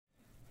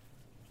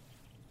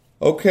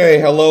Okay,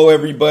 hello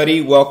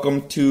everybody.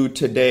 Welcome to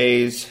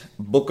today's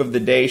Book of the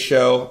Day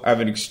show. I have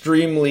an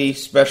extremely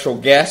special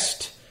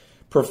guest,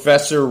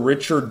 Professor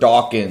Richard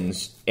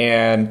Dawkins,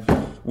 and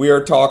we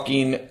are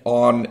talking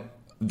on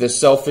The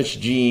Selfish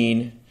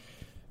Gene,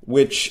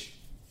 which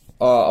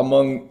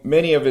among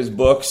many of his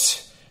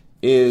books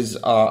is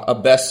a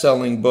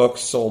best-selling book,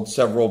 sold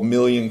several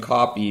million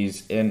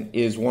copies, and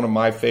is one of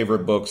my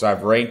favorite books.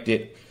 I've ranked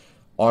it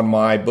on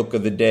my Book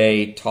of the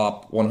Day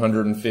top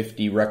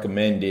 150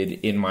 recommended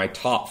in my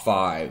top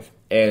 5.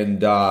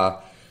 And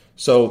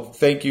so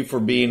thank you for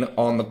being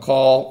on the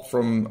call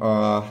from,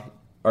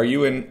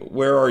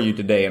 where are you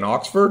today, in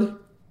Oxford?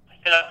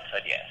 In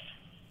Oxford, yes.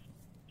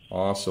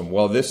 Awesome.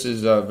 Well, this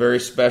is very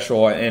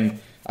special, and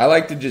I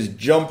like to just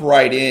jump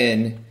right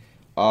in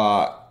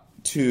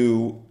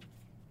to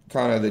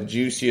kind of the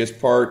juiciest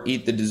part,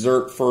 eat the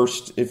dessert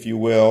first, if you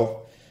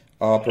will,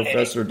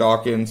 Professor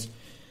Dawkins.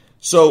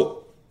 So,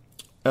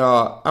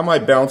 I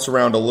might bounce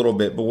around a little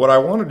bit, but what I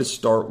wanted to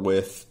start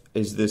with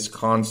is this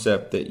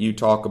concept that you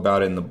talk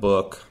about in the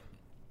book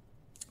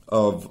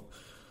of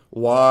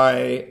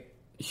why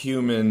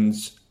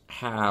humans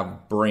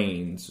have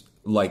brains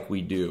like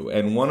we do.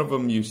 And one of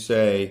them you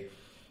say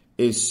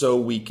is so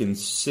we can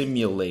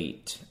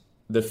simulate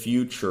the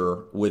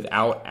future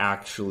without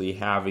actually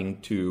having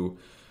to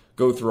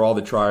go through all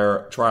the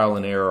trial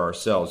and error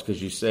ourselves.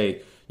 Because you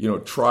say,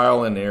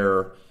 trial and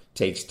error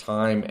takes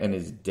time and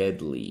is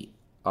deadly.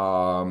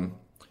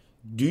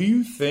 Do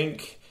you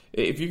think,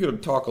 if you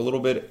could talk a little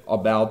bit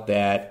about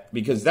that,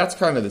 because that's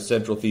kind of the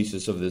central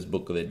thesis of this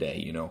Book of the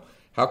Day,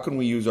 how can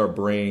we use our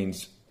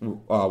brains?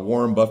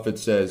 Warren Buffett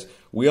says,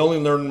 we only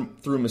learn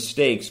through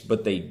mistakes,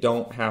 but they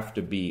don't have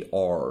to be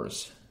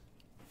ours.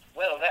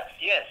 Well,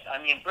 yes.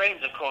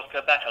 Brains, of course,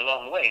 go back a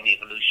long way in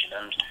evolution,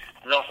 and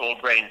not all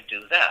brains do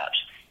that.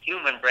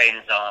 Human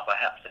brains are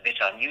perhaps a bit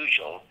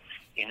unusual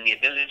in the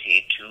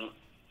ability to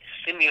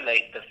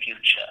simulate the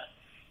future,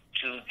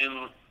 to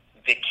do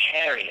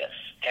vicarious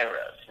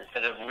errors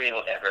instead of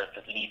real errors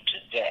that lead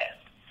to death.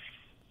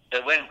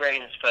 So when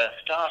brains first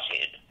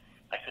started,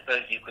 I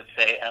suppose you could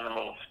say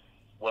animals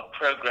were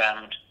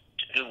programmed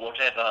to do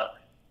whatever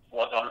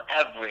was on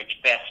average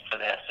best for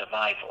their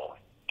survival.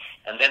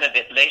 And then a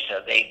bit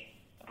later they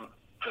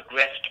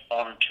progressed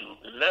on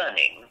to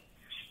learning,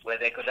 where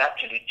they could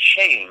actually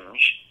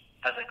change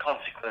as a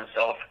consequence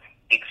of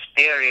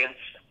experience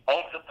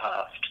of the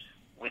past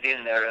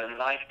within their own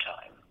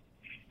lifetime.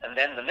 And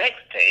then the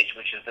next stage,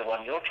 which is the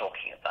one you're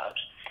talking about,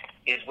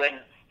 is when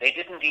they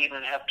didn't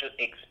even have to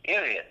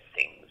experience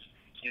things.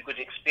 You could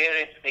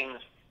experience things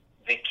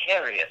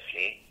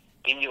vicariously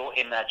in your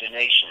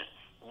imagination.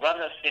 Run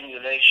a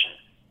simulation,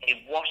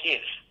 a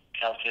what-if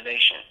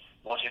calculation.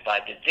 What if I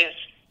did this?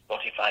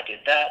 What if I did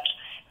that?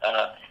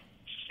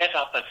 Set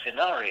up a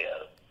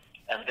scenario,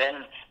 and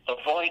then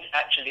avoid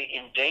actually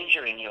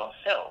endangering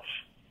yourself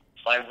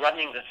by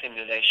running the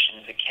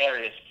simulation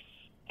vicariously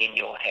in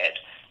your head.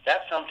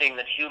 That's something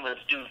that humans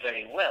do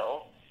very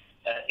well.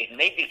 It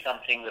may be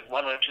something that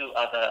one or two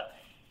other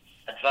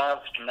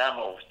advanced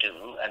mammals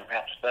do, and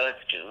perhaps birds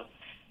do,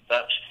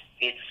 but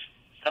it's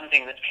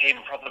something that came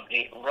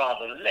probably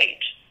rather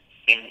late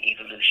in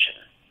evolution.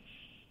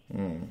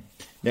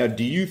 Now,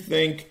 do you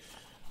think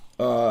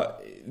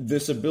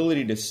this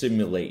ability to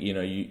simulate,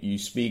 you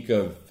speak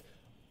of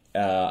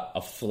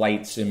a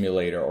flight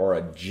simulator or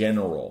a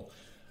general,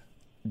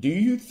 do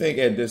you think,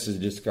 and this is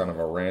just kind of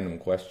a random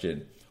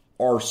question,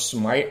 are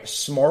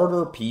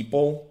smarter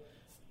people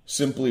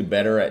simply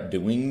better at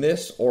doing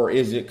this, or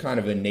is it kind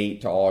of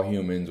innate to all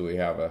humans? We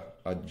have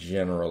a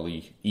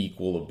generally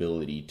equal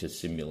ability to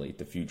simulate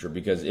the future?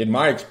 Because in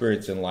my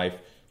experience in life,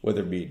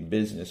 whether it be in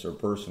business or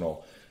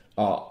personal,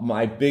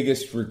 my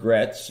biggest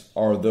regrets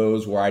are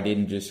those where I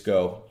didn't just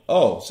go,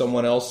 oh,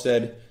 someone else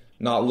said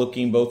not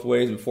looking both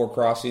ways before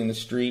crossing the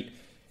street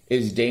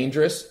is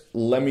dangerous.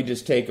 Let me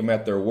just take them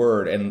at their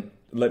word and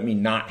let me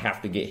not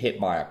have to get hit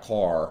by a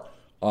car.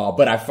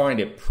 But I find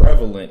it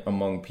prevalent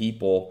among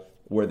people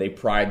where they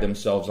pride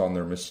themselves on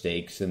their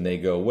mistakes and they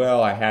go,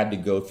 well, I had to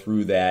go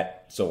through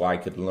that so I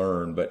could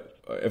learn. But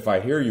if I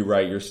hear you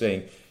right, you're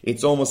saying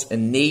it's almost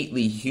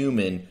innately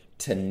human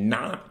to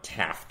not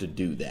have to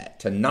do that,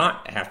 to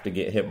not have to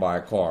get hit by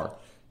a car,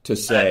 to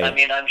say...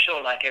 I'm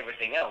sure like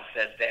everything else,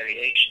 there's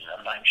variation,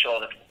 and I'm sure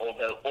that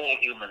although all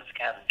humans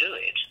can do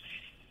it,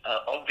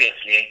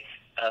 obviously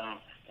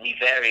we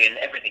vary in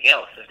everything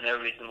else. There's no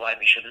reason why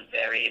we shouldn't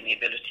vary in the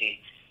ability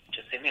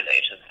to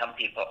simulate, and some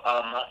people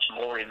are much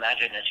more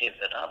imaginative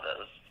than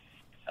others,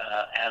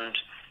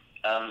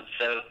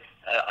 so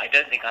I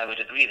don't think I would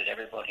agree that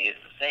everybody is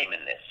the same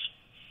in this.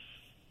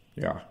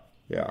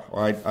 Yeah.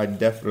 Well, I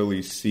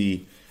definitely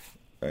see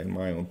in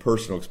my own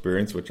personal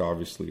experience, which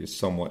obviously is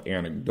somewhat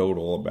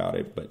anecdotal about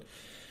it, but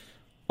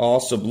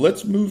awesome.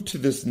 Let's move to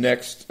this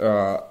next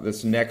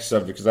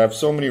subject, because I have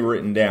so many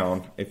written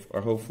down. If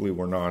hopefully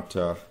we're not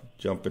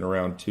jumping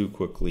around too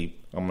quickly,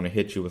 I'm going to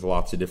hit you with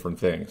lots of different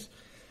things.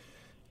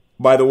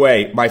 By the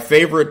way, my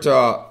favorite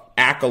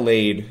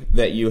accolade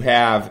that you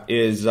have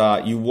is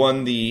you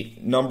won the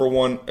number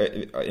one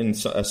in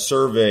a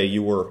survey.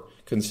 You were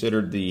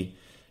considered the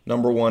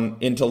number one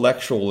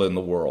intellectual in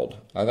the world.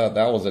 I thought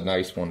that was a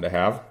nice one to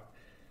have.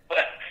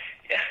 Well,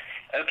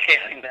 yeah, okay,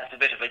 I think that's a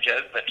bit of a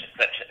joke, but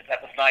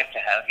that was nice to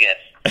have, yes.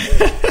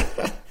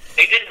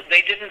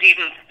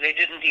 They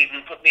didn't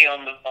even put me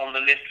on the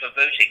list for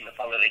voting the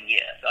following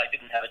year, so I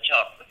didn't have a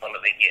chance the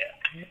following year.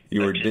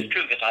 It's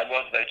true that I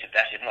was voted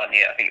that in one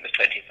year. I think it was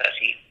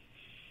 2013.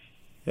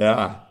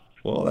 Yeah,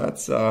 well,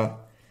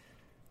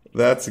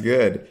 that's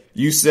good.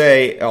 You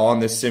say on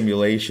this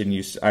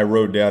simulation, I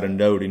wrote down a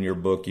note in your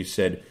book. You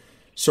said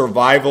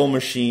survival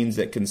machines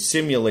that can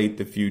simulate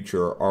the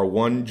future are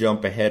one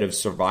jump ahead of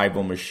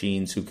survival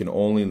machines who can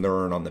only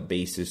learn on the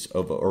basis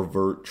of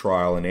overt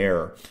trial and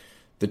error.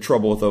 The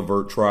trouble with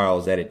overt trial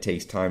is that it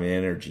takes time and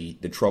energy.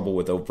 The trouble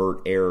with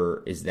overt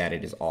error is that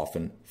it is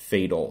often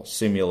fatal.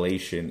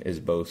 Simulation is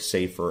both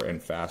safer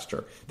and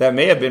faster. That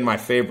may have been my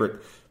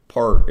favorite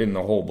part in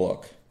the whole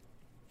book.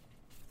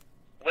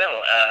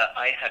 Well,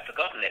 I had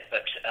forgotten it,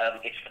 but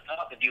it's the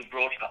part that you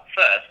brought up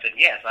first, and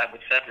yes, I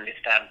would certainly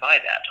stand by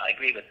that. I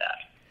agree with that.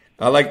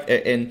 I like,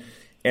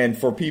 and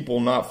for people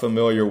not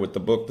familiar with the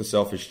book, The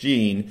Selfish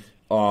Gene,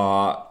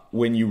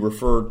 when you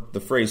refer the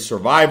phrase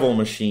survival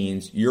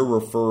machines, you're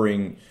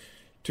referring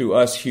to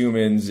us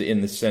humans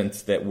in the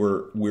sense that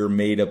we're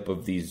made up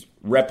of these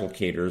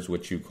replicators,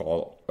 which you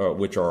call,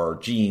 which are our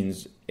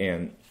genes,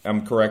 and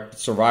I'm correct,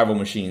 survival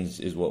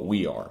machines is what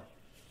we are.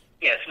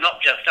 Yes,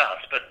 not just us,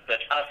 but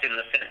us in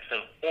the sense of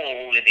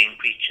all living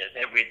creatures,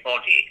 every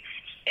body,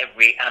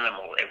 every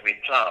animal, every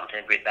plant,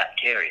 every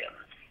bacterium,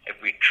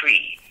 every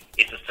tree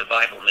is a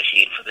survival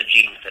machine for the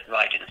genes that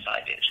ride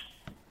inside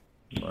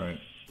it. Right.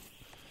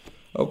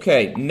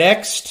 Okay,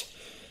 next,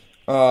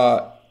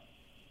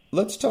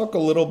 let's talk a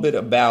little bit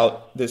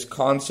about this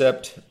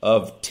concept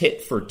of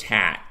tit for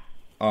tat,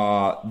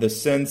 the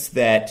sense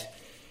that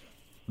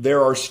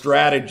there are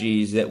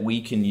strategies that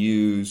we can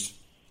use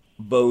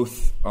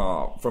both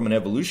from an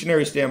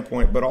evolutionary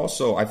standpoint, but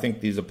also I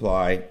think these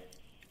apply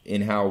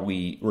in how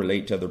we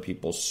relate to other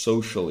people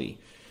socially.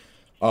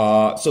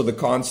 So the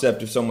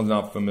concept, if someone's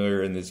not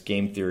familiar in this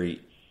game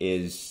theory,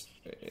 is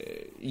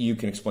you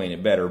can explain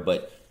it better,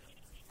 but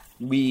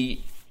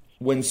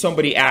when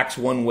somebody acts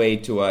one way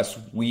to us,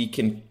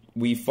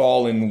 we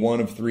fall in one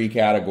of three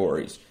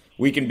categories.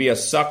 We can be a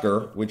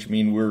sucker, which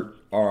means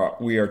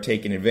we are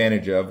taken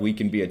advantage of. We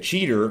can be a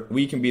cheater.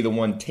 We can be the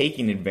one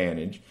taking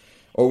advantage.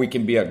 Or we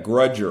can be a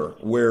grudger,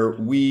 where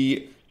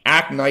we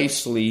act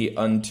nicely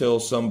until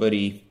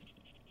somebody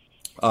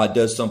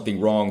does something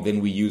wrong. Then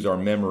we use our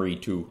memory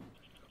to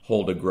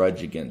hold a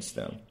grudge against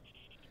them.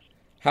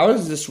 How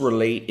does this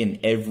relate in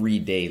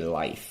everyday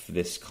life,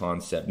 this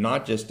concept,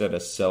 not just at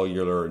a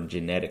cellular and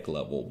genetic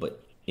level,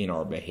 but in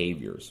our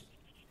behaviors?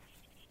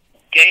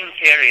 Game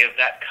theory of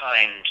that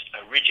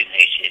kind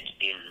originated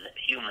in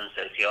human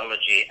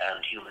sociology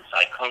and human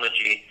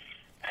psychology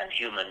and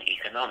human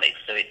economics,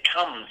 so it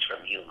comes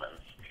from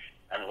humans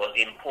and was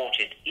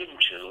imported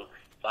into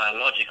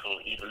biological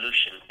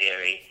evolution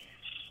theory,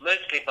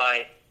 mostly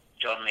by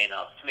John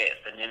Maynard Smith.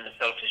 And in The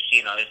Selfish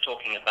Gene, I was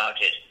talking about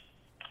it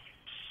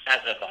as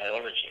a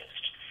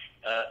biologist.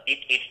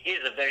 It is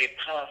a very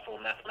powerful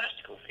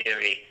mathematical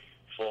theory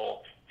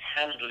for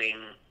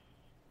handling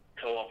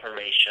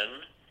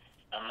cooperation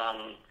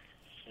among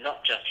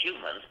not just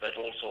humans, but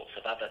all sorts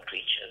of other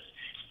creatures.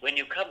 When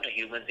you come to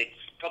humans, it's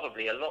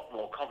probably a lot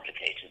more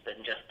complicated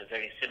than just the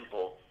very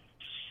simple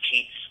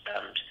cheats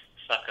and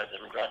suckers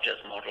and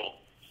grudges model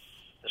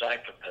that I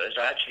proposed.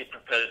 I actually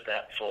proposed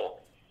that for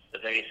the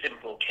very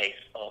simple case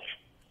of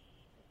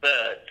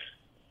birds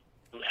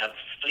who have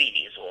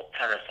fleas or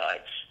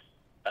parasites,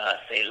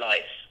 say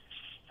lice,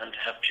 and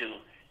have to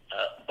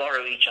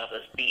borrow each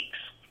other's beaks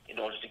in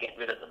order to get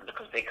rid of them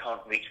because they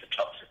can't reach the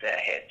tops of their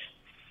heads.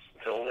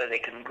 So although they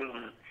can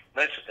groom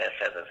most of their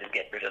feathers and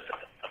get rid of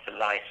the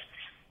lice,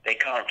 they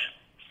can't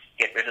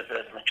get rid of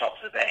those on the tops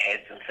of their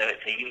heads, and so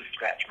it's a you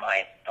scratch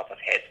my top of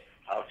head,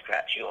 I'll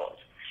scratch yours.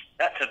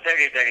 That's a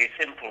very, very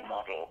simple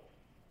model,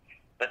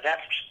 but that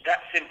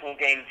simple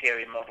game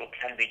theory model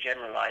can be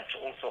generalized to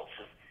all sorts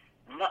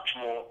of much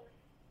more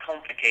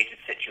complicated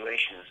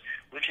situations,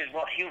 which is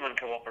what human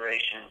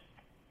cooperation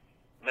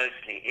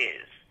mostly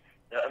is.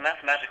 A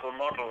mathematical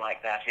model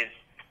like that is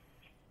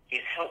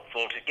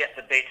helpful to get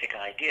the basic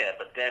idea,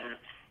 but then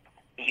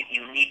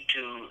you need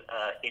to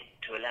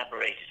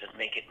elaborate it and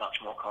make it much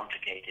more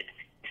complicated,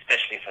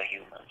 especially for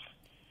humans.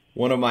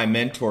 One of my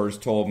mentors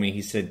told me,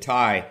 he said,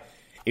 Ty,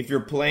 if you're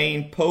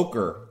playing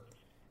poker,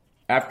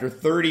 after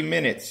 30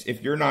 minutes,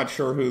 if you're not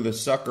sure who the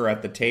sucker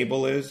at the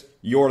table is,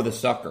 you're the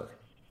sucker.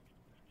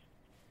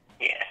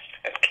 Yes,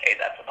 okay,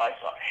 that's a nice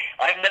one.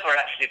 I've never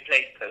actually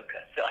played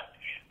poker,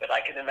 but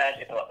I can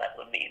imagine what that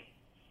would mean.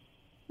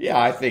 Yeah,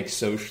 I think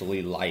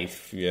socially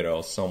life,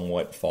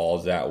 somewhat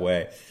falls that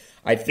way.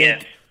 I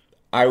think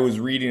I was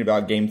reading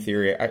about game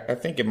theory. I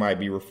think it might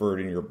be referred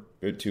in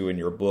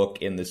your book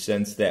in the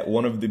sense that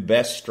one of the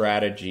best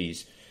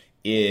strategies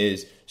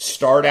is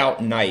start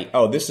out night.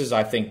 Oh, this is,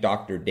 I think,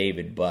 Dr.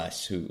 David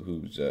Buss,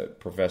 who's a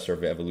professor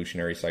of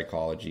evolutionary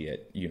psychology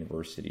at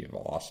University of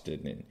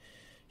Austin, and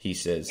he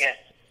says,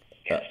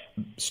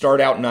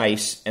 start out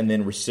nice and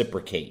then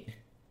reciprocate.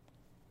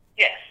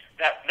 Yes,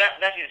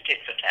 that is tit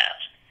for tat.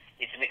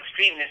 It's an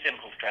extremely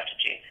simple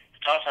strategy.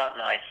 Start out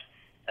nice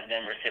and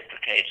then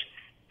reciprocate.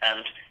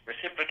 And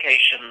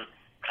reciprocation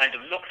kind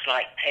of looks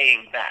like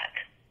paying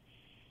back.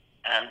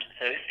 And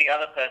so if the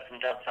other person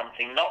does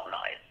something not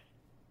nice,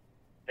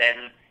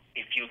 then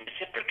if you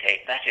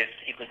reciprocate, that is,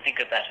 you can think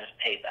of that as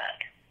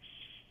payback.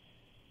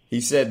 He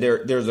said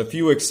there's a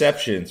few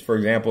exceptions. For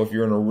example, if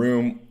you're in a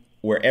room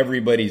where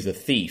everybody's a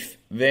thief,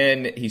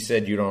 then he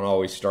said you don't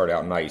always start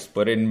out nice.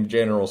 But in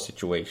general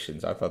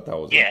situations, I thought that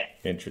was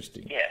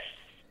interesting. Yes.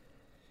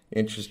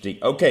 Interesting.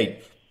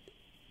 Okay,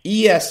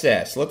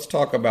 ESS. Let's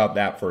talk about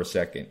that for a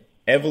second.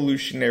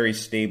 Evolutionary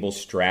stable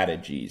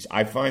strategies.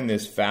 I find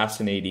this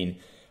fascinating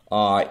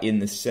in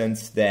the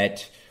sense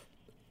that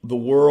the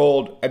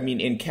world, I mean,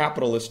 in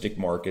capitalistic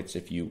markets,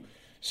 if you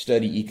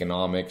study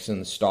economics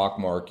and the stock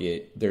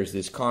market, there's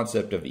this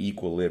concept of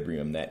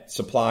equilibrium, that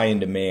supply and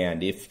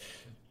demand. If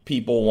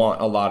people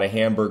want a lot of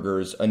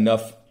hamburgers,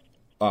 enough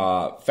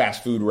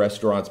fast food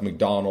restaurants,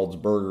 McDonald's,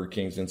 Burger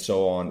Kings, and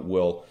so on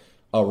will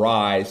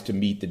arise to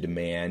meet the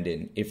demand.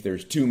 And if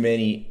there's too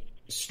many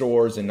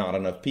stores and not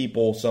enough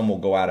people, some will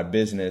go out of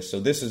business. So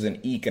this is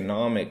an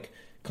economic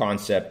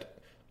concept,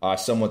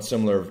 somewhat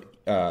similar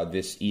to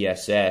this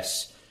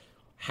ESS.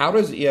 How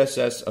does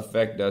ESS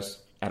affect us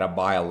at a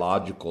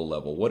biological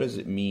level? What does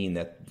it mean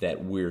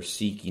that we're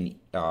seeking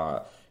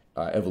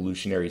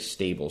evolutionary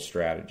stable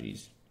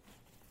strategies?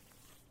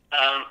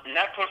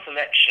 Natural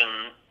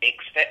selection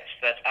expects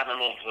that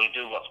animals will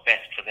do what's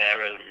best for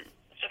their own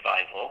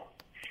survival,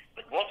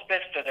 but what's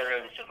best for their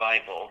own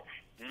survival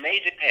may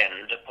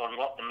depend upon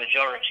what the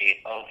majority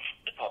of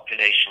the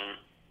population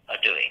are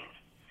doing.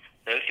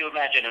 So if you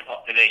imagine a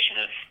population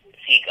of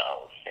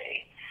seagulls,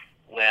 say,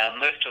 where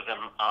most of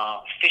them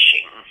are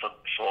fishing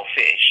for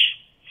fish,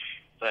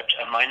 but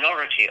a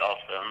minority of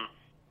them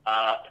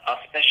are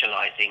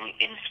specializing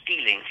in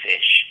stealing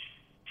fish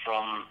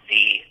from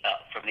the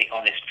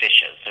honest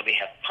fishers. So we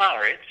have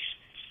pirates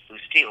who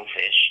steal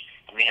fish,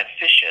 and we have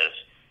fishers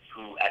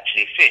who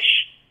actually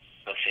fish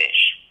for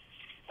fish.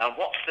 Now,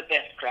 what's the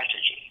best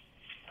strategy?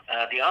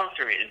 The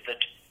answer is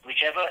that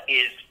whichever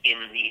is in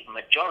the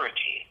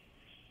majority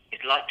is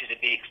likely to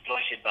be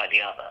exploited by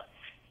the other.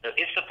 So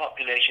if the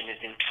population is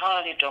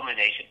entirely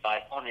dominated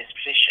by honest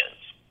fishers,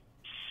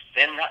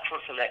 then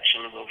natural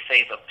selection will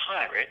favor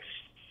pirates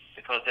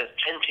because there's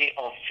plenty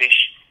of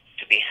fish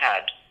to be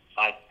had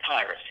by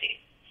piracy.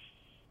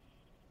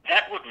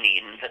 That would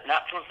mean that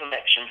natural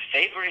selection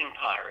favoring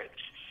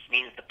pirates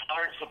means the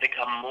pirates will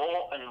become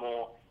more and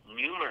more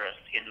numerous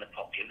in the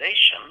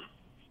population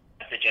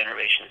as the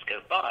generations go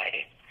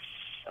by.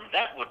 And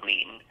that would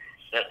mean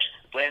that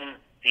when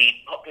the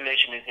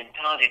population is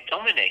entirely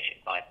dominated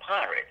by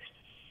pirates,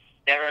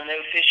 there are no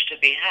fish to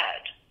be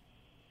had.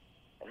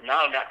 And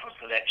now natural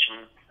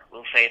selection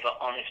will favor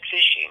honest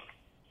fishing.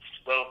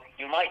 Well,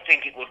 you might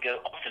think it would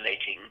go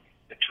oscillating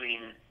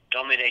between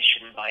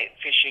domination by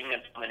fishing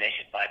and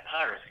dominated by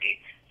piracy.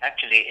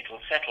 Actually, it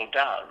will settle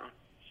down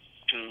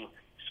to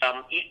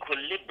some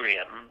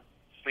equilibrium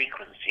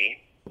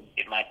frequency.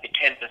 It might be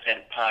 10%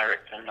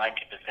 pirates and 90%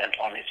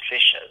 honest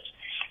fishers.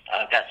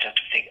 That's just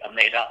a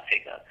made-up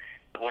figure.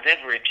 But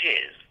whatever it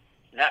is,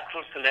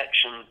 natural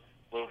selection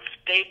will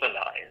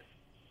stabilize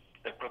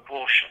the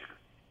proportion,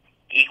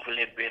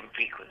 equilibrium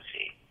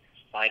frequency,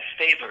 by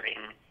favoring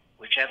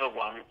whichever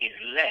one is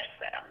less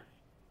than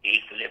the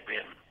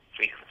equilibrium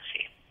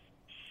frequency.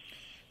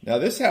 Now,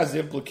 this has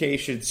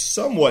implications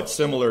somewhat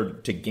similar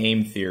to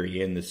game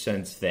theory in the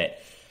sense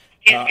that...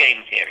 It's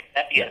game theory.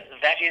 That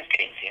is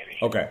game theory.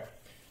 Okay.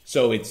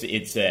 So it's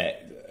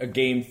a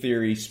game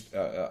theory,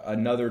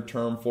 another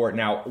term for it.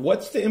 Now,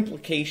 what's the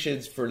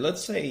implications for,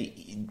 let's say,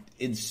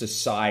 in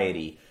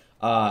society?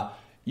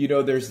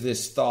 There's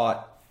this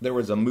thought. There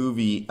was a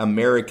movie,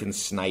 American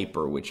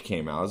Sniper, which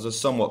came out. It was a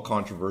somewhat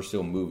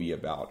controversial movie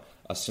about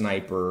a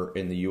sniper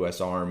in the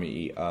U.S.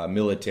 Army,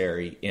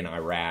 military in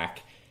Iraq.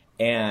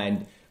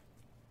 And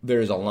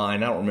there's a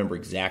line, I don't remember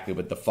exactly,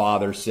 but the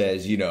father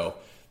says,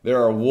 there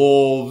are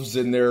wolves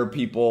and there are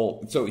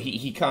people. So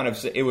he kind of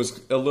said, it was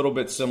a little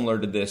bit similar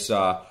to this.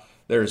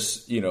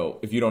 There's,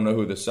 if you don't know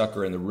who the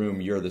sucker in the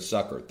room, you're the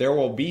sucker. There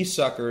will be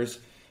suckers.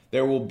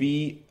 There will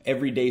be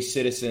everyday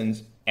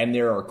citizens, and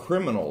there are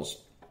criminals.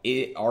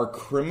 Are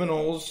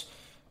criminals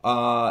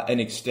an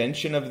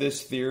extension of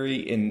this theory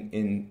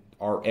in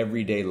our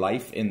everyday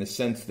life, in the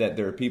sense that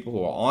there are people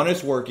who are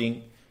honest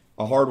working,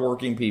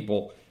 hardworking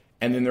people,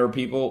 and then there are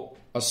people,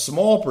 a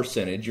small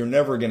percentage, you're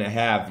never going to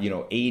have,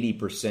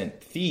 80%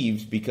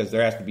 thieves, because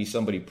there has to be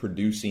somebody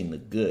producing the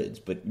goods.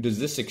 But does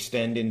this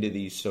extend into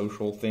these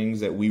social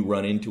things that we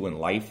run into in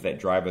life that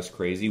drive us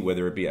crazy,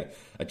 whether it be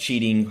a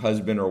cheating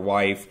husband or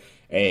wife,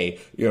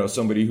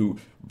 somebody who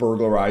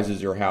burglarizes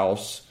your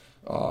house,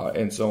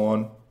 and so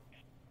on?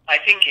 I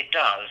think it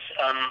does.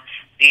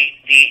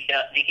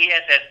 The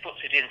ESS puts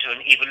it into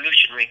an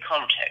evolutionary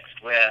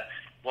context where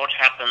what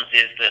happens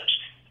is that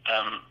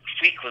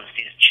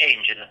frequencies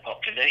change in the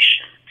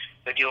population.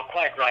 But you're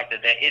quite right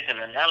that there is an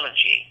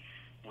analogy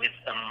with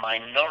a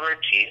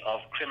minority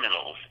of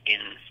criminals in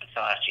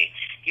society.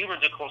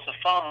 Humans, of course, are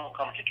far more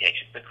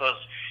complicated because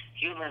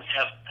humans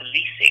have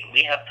policing.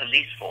 We have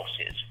police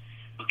forces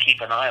who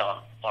keep an eye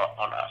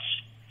on us.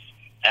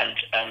 And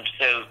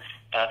so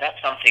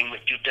that's something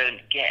which you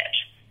don't get,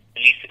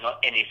 at least in not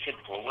any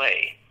simple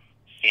way,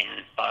 in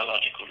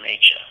biological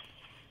nature.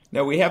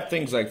 Now, we have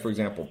things like, for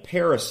example,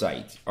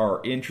 parasites are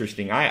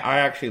interesting. I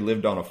actually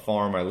lived on a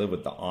farm. I lived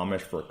with the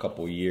Amish for a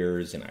couple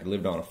years, and I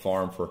lived on a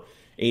farm for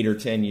 8 or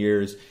 10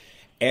 years.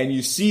 And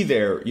you see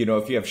there, you know,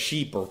 if you have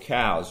sheep or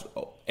cows,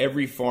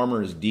 every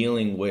farmer is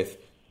dealing with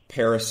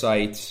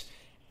parasites.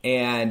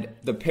 And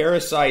the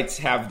parasites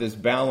have this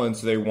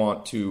balance they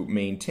want to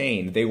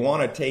maintain. They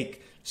want to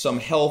take some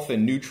health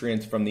and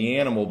nutrients from the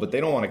animal, but they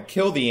don't want to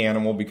kill the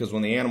animal because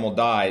when the animal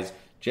dies,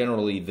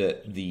 generally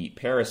the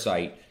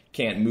parasite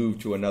can't move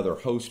to another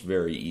host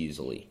very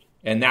easily.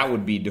 And that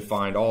would be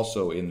defined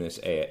also in this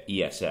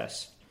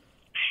ESS.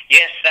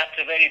 Yes, that's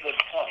a very good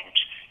point.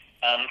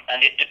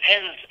 And it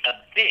depends a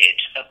bit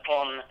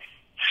upon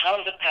how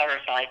the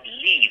parasite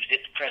leaves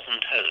its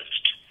present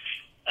host.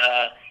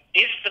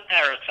 If the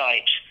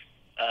parasite,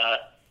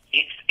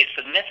 if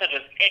the method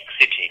of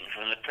exiting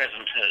from the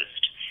present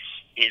host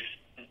is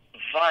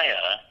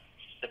via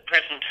the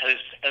present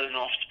host's own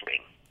offspring,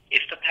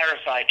 if the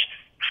parasite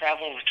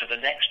travels to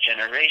the next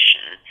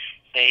generation,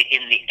 say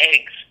in the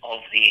eggs of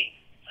the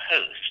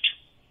host,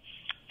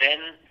 then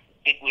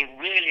it will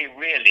really,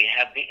 really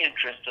have the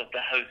interest of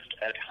the host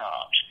at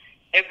heart.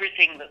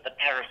 Everything that the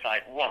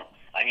parasite wants,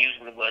 I'm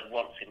using the word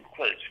wants in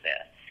quotes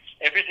there,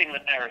 everything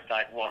the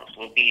parasite wants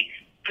will be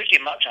pretty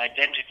much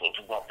identical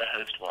to what the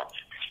host wants.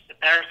 The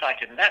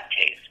parasite in that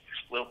case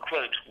will,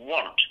 quote,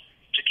 want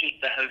to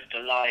keep the host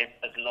alive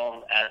as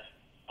long as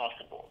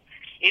possible.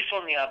 If,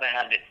 on the other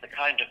hand, it's the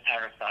kind of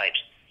parasite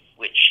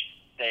which,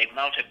 say,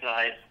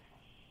 multiplies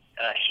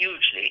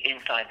hugely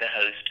inside the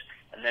host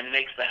and then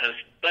makes the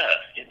host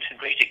burst into a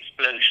great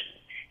explosion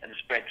and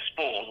spread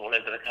spores all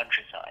over the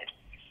countryside,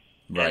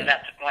 then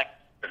that's a quite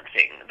different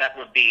thing. That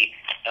would be,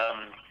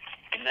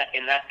 in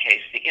that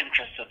case, the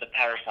interests of the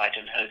parasite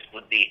and host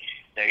would be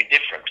very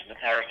different, and the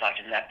parasite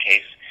in that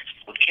case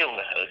would kill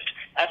the host,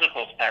 as of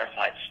course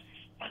parasites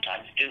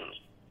sometimes do.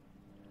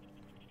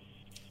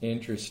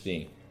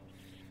 Interesting.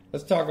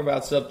 Let's talk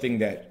about something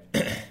that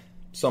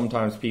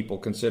sometimes people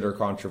consider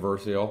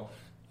controversial.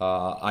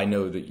 I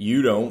know that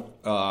you don't,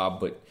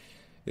 but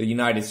the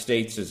United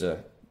States is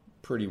a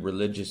pretty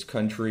religious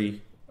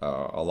country.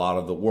 A lot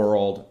of the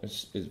world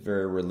is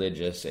very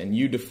religious. And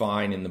you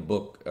define in the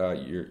book,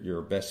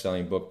 your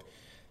best-selling book,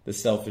 The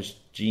Selfish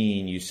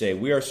Gene, you say,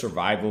 we are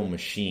survival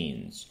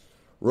machines.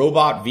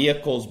 Robot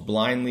vehicles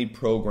blindly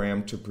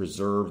programmed to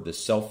preserve the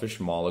selfish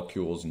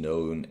molecules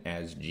known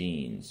as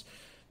genes.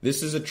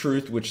 This is a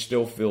truth which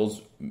still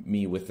fills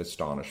me with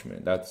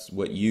astonishment. That's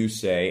what you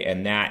say.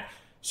 And that,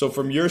 so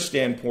from your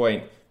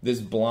standpoint, this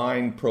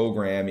blind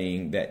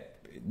programming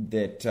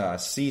that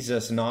sees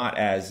us not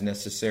as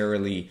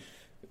necessarily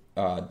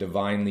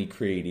divinely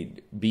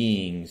created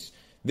beings,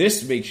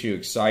 this makes you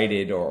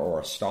excited or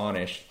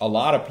astonished. A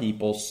lot of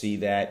people see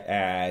that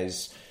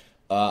as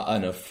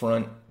an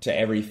affront to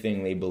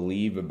everything they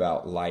believe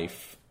about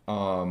life.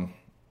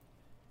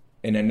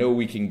 And I know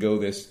we can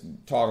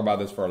talk about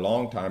this for a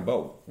long time,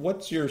 but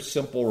what's your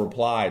simple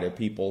reply to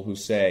people who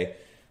say,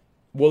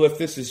 well, if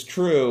this is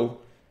true,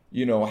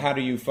 you know, how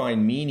do you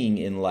find meaning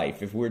in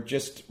life? If we're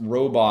just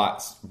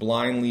robots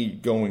blindly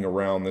going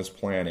around this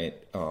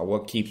planet,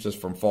 what keeps us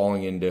from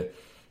falling into,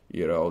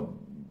 you know,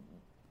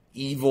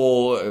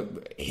 evil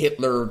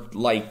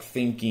Hitler-like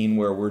thinking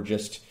where we're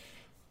just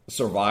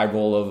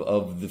survival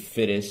of the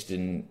fittest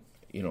and,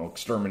 you know,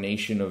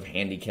 extermination of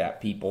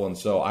handicapped people? And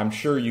so I'm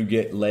sure you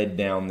get led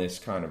down this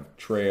kind of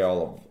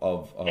trail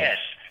of Yes.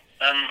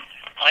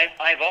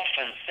 I've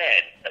often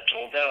said that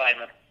although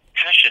I'm a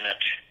passionate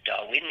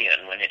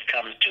Darwinian when it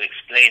comes to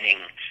explaining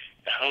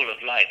the whole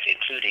of life,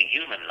 including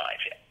human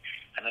life,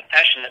 I'm a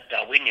passionate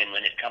Darwinian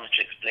when it comes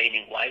to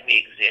explaining why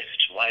we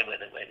exist, why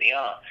we're the way we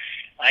are.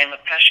 I'm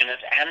a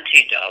passionate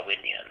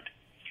anti-Darwinian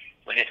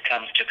when it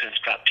comes to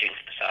constructing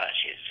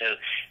societies. So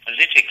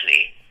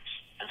politically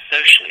and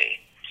socially,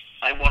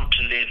 I want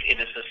to live in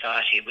a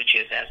society which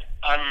is as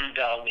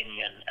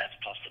un-Darwinian as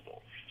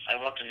possible. I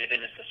want to live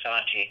in a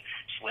society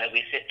where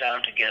we sit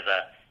down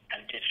together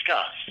and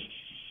discuss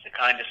the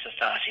kind of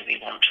society we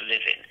want to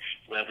live in,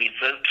 where we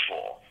vote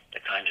for the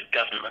kind of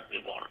government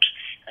we want.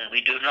 And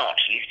we do not,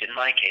 at least in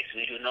my case,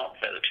 we do not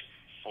vote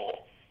for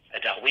a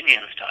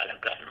Darwinian style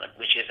of government,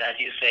 which is, as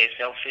you say,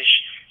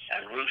 selfish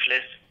and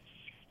ruthless,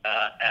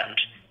 and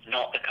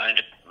not the kind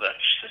of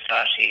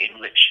society in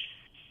which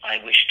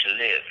I wish to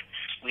live.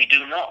 We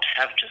do not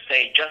have to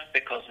say, just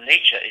because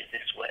nature is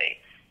this way,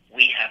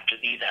 we have to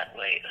be that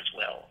way as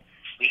well.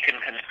 We can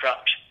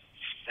construct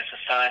a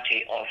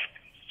society of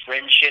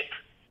friendship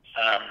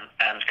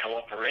and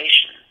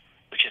cooperation,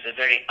 which is a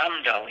very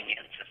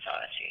un-Darwinian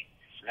society.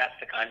 And that's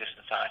the kind of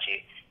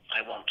society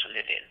I want to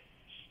live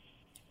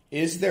in.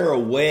 Is there a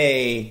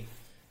way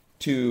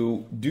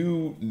to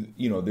do,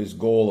 you know, this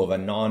goal of a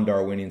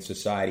non-Darwinian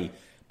society,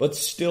 but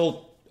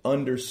still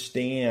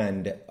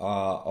understand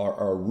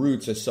our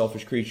roots as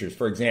selfish creatures.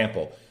 For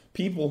example,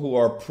 people who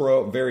are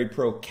very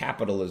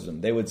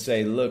pro-capitalism, they would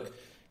say, look,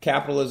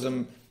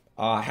 capitalism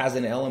has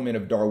an element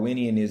of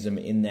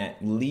Darwinianism in that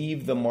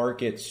leave the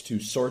markets to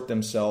sort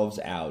themselves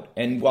out.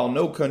 And while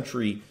no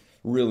country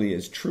really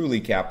is truly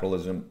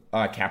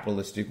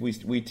capitalistic,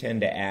 we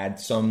tend to add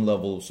some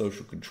level of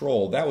social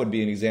control. That would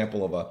be an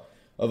example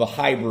of a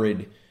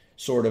hybrid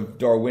sort of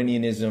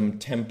Darwinianism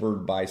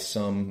tempered by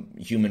some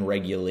human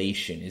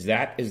regulation. Is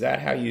that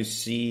how you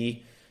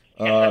see?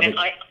 Yes,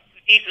 I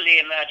could easily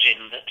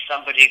imagine that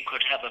somebody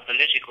could have a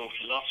political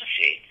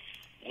philosophy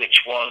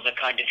which was a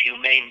kind of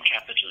humane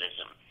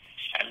capitalism,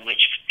 and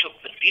which took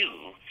the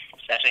view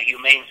that a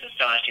humane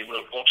society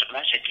will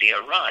automatically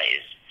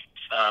arise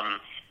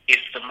if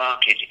the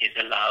market is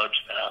allowed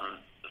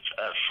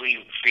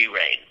free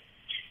rein.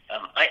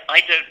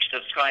 I don't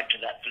subscribe to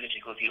that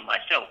political view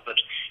myself, but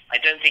I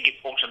don't think it's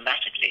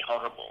automatically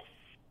horrible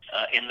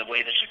in the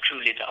way that a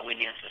truly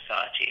Darwinian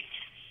society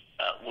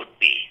would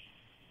be.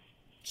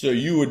 So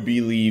you would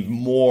believe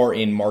more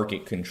in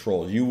market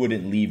control. You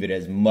wouldn't leave it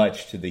as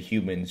much to the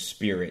human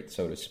spirit,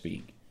 so to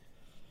speak.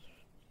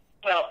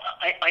 Well,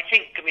 I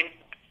think,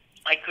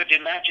 I could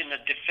imagine a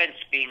defense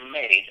being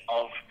made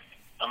of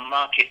a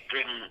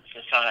market-driven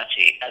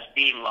society as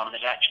being one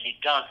that actually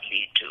does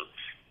lead to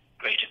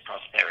greater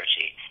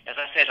prosperity. As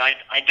I said,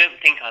 I don't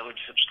think I would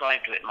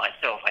subscribe to it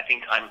myself. I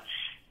think I'm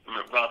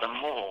rather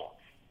more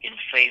in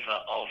favor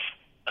of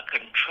a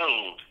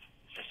controlled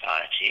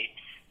society,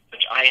 but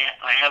I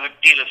have a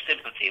deal of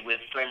sympathy with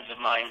friends of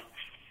mine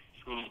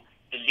who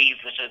believe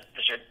that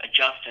a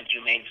just and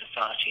humane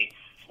society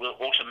will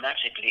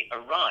automatically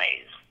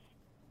arise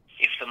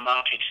if the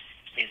market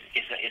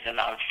is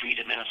allowed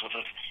freedom in a sort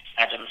of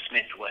Adam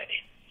Smith way.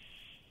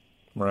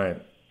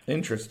 Right.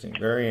 Interesting.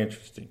 Very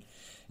interesting.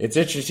 It's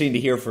interesting to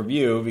hear from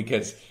you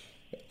because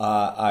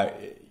I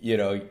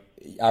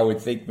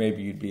would think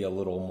maybe you'd be a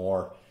little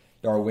more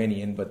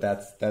Darwinian, but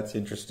that's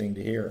interesting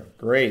to hear.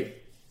 Great.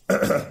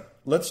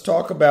 Let's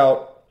talk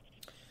about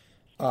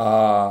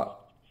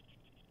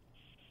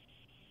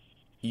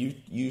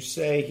you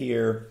say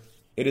here,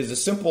 it is a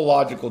simple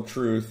logical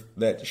truth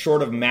that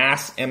short of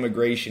mass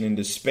emigration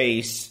into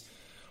space,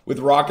 with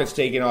rockets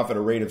taking off at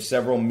a rate of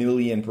several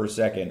million per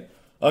second,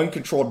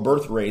 uncontrolled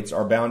birth rates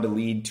are bound to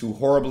lead to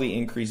horribly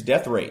increased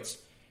death rates.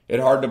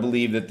 It's hard to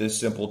believe that this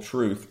simple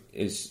truth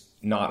is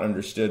not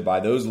understood by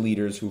those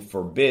leaders who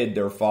forbid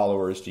their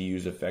followers to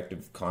use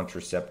effective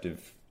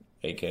contraceptive,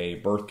 aka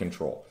birth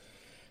control.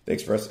 They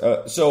express.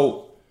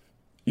 So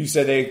you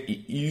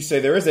say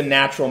there is a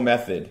natural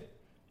method.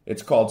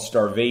 It's called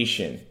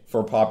starvation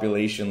for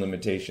population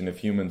limitation if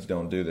humans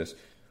don't do this.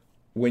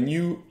 When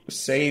you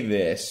say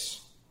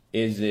this,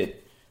 is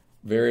it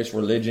various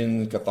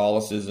religions,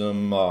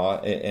 Catholicism,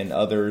 and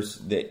others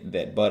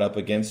that butt up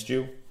against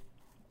you?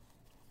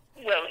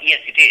 Well, yes,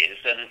 it is,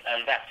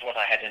 and that's what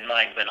I had in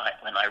mind when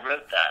I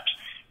wrote that.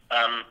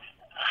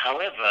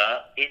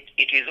 However,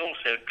 it is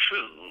also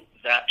true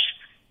that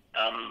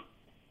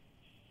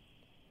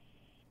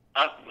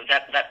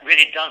that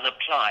really does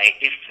apply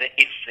if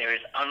there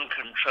is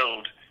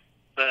uncontrolled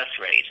birth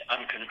rate,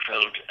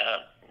 uncontrolled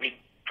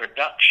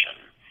reproduction,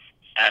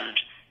 and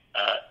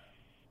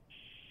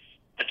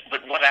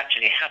but what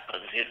actually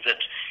happens is that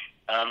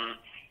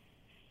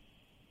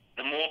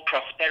the more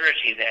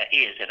prosperity there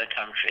is in a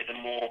country, the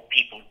more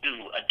people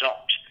do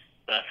adopt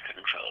birth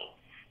control.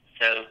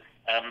 So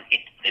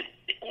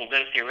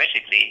although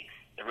theoretically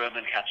the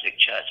Roman Catholic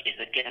Church is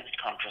against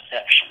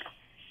contraception,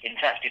 in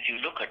fact, if you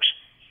look at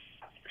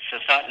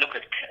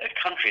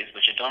countries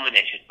which are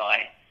dominated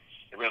by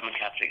the Roman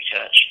Catholic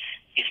Church,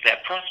 if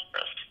they're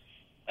prosperous,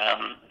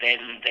 then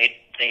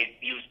they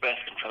use birth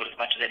control as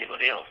much as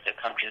anybody else. So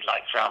countries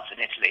like France and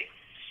Italy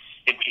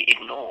simply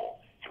ignore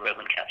the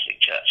Roman Catholic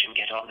Church and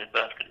get on with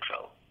birth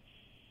control.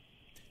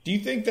 Do you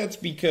think that's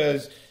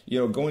because,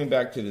 going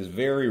back to this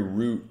very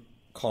root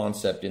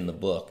concept in the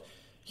book,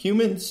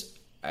 humans,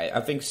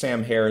 I think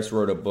Sam Harris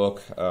wrote a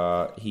book,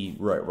 he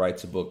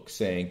writes a book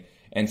saying,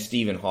 and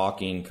Stephen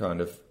Hawking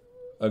kind of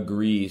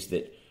agrees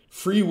that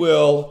free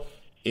will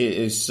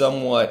is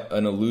somewhat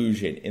an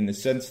illusion in the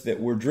sense that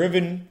we're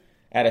driven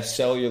at a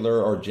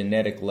cellular or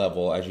genetic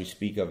level, as you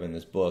speak of in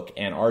this book,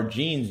 and our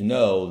genes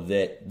know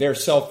that they're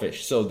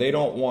selfish, so they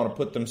don't want to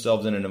put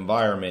themselves in an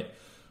environment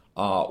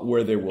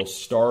where they will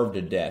starve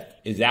to death.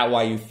 Is that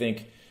why you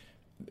think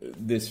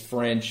this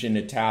French and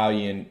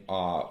Italian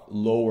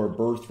lower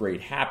birth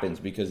rate happens?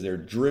 Because they're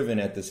driven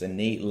at this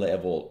innate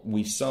level.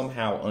 We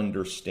somehow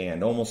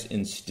understand, almost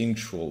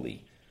instinctually,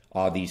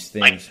 these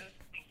things.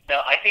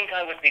 I think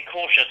I would be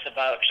cautious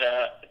about...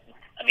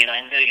 I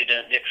know you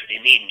don't literally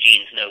mean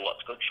genes know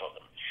what's good for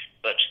them,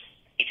 but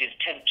it is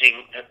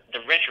tempting, the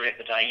rhetoric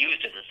that I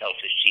used in The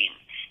Selfish Gene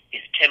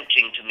is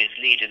tempting to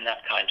mislead in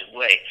that kind of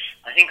way.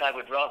 I think I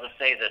would rather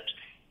say that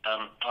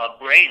our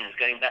brains,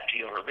 going back to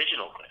your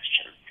original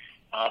question,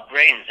 our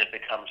brains have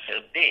become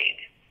so big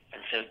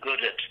and so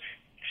good at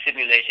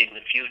simulating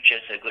the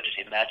future, so good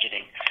at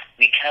imagining.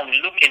 We can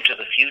look into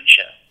the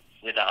future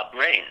with our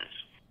brains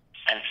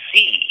and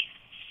see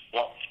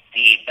what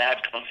the bad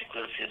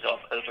consequences of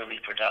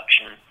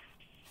over-reproduction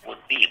would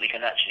be. We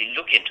can actually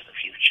look into the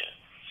future.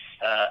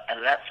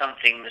 And that's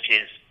something that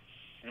is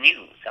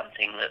new,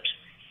 something that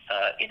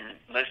in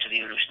most of the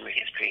evolutionary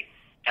history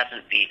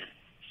hasn't been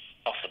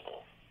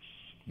possible.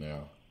 Yeah.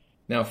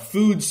 Now,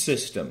 food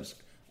systems,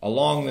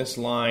 along this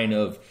line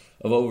of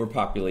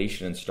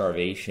overpopulation and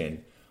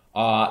starvation,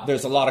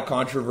 there's a lot of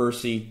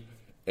controversy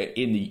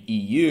in the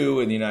EU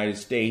and the United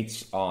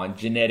States on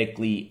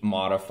genetically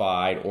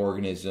modified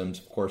organisms.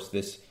 Of course,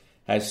 this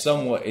has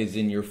somewhat is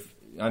in your,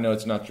 I know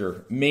it's not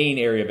your main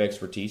area of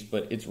expertise,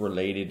 but it's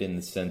related in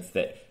the sense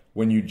that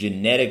when you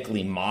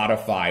genetically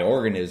modify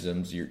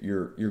organisms,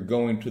 you're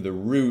going to the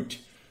root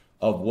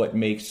of what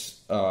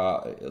makes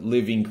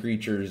living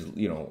creatures,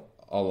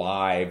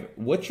 alive.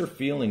 What's your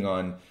feeling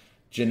on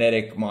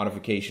genetic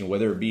modification,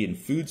 whether it be in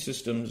food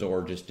systems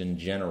or just in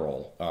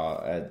general,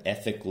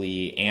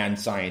 ethically and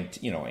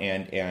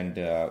and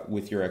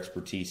with your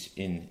expertise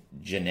in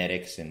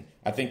genetics? And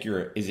I think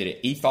is it an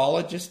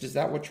ethologist? Is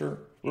that what you're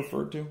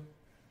referred to?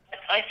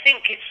 I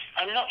think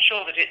I'm not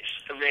sure that it's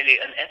really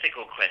an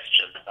ethical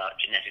question about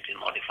genetically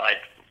modified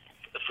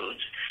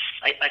foods.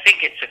 I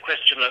think it's a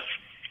question of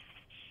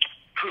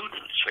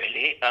prudence,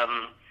 really.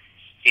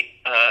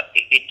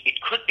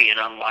 It could be an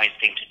unwise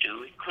thing to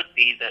do. It could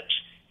be that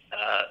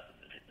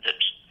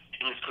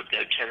things could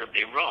go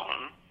terribly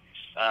wrong.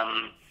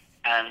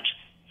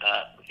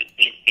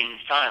 In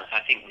science,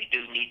 I think we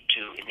do need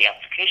to, in the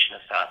application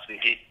of science, we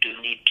do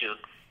need to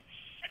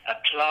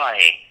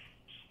apply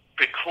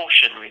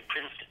precautionary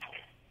principles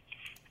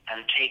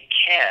and take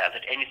care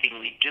that anything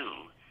we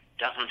do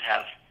doesn't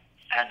have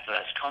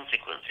adverse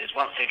consequences.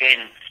 Once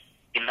again,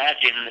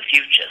 imagine the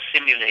future,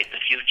 simulate the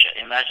future,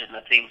 imagine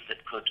the things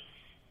that could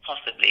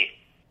possibly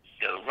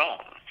go wrong.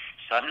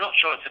 So I'm not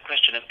sure it's a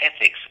question of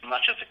ethics as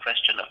much as a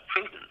question of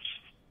prudence.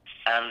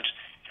 And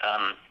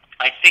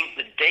I think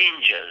the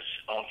dangers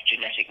of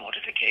genetic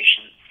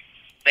modification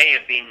may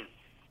have been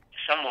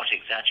somewhat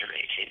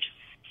exaggerated,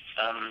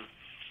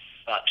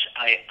 but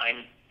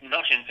I'm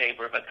not in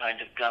favor of a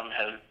kind of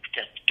gung-ho,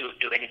 just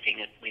do anything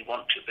that we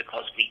want to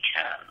because we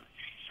can.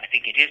 I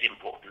think it is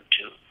important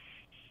to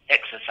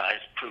exercise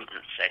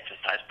prudence,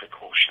 exercise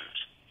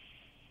precautions.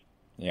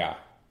 Yeah.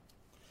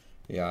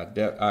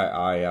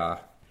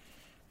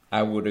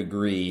 I would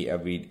agree. I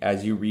mean,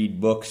 as you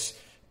read books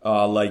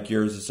like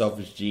yours, The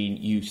Selfish Gene,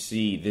 you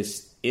see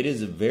this. It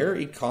is a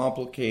very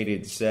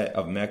complicated set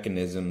of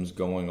mechanisms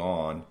going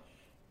on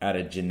at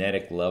a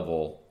genetic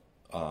level,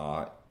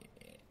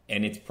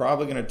 and it's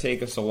probably going to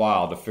take us a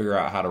while to figure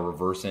out how to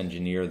reverse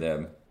engineer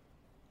them.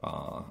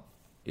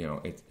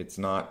 It's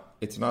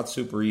not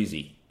super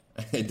easy.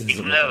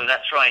 No,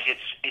 that's right.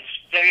 It's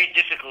very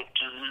difficult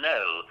to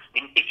know.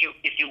 I mean,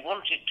 if you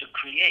wanted to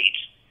create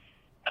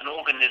an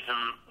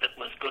organism that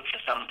was good for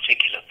some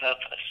particular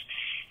purpose,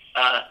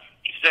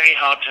 it's very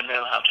hard to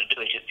know how to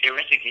do it. It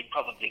theoretically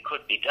probably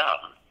could be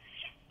done,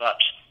 but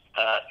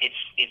it's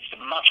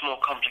much more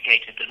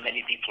complicated than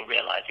many people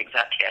realize,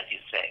 exactly as you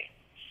say.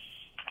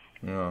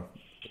 Yeah,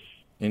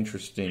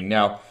 interesting.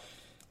 Now,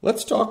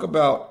 let's talk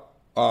about,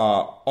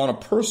 on a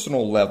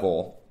personal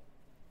level,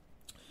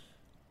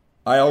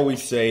 I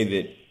always say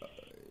that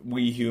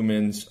we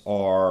humans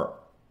are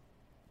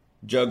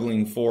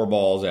juggling four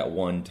balls at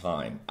one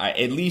time,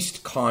 at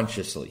least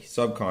consciously.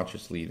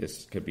 Subconsciously,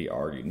 this could be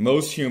argued.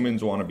 Most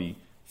humans want to be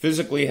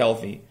physically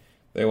healthy.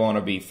 They want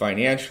to be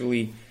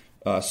financially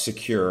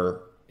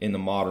secure in the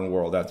modern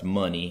world. That's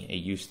money. It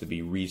used to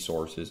be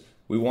resources.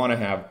 We want to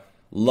have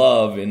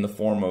love in the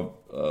form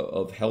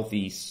of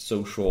healthy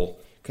social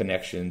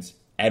connections,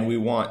 and we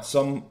want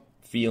some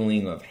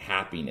feeling of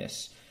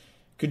happiness.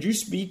 Could you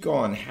speak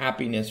on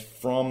happiness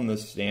from the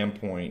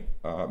standpoint,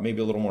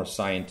 maybe a little more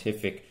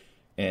scientific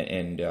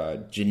and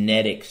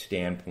genetic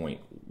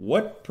standpoint?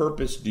 What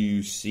purpose do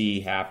you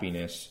see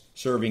happiness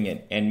serving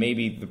in? And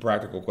maybe the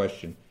practical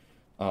question,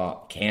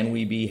 can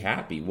we be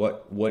happy?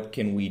 What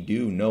can we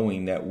do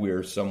knowing that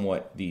we're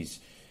somewhat these,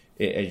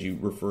 as you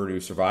refer to,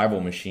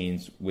 survival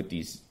machines with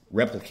these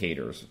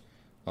replicators,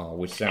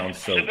 which sounds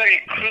so... At a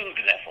very crude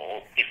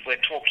level, if we're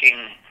talking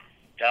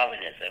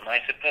Darwinism,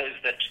 I suppose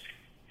that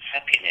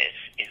happiness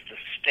is the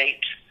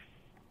state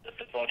that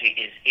the body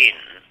is in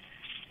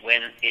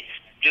when it's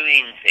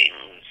doing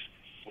things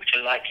which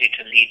are likely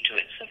to lead to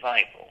its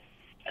survival.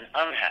 And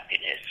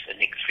unhappiness, an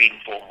extreme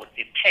form would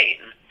be pain,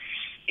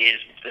 is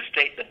the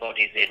state the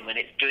body is in when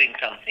it's doing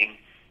something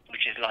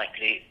which is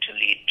likely to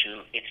lead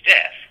to its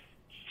death.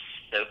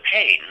 So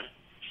pain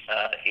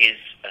is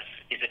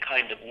a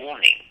kind of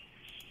warning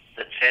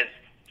that says,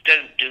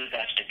 don't do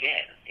that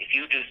again. If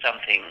you do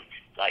something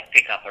like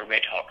pick up a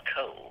red-hot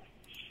coal,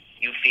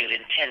 you feel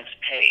intense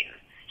pain,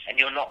 and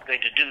you're not going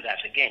to do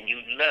that again.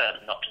 You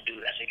learn not to do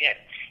that again.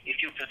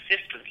 If you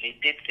persistently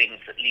did things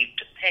that lead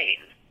to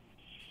pain,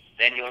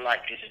 then you're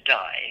likely to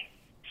die.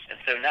 And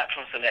so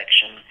natural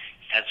selection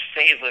has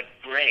favored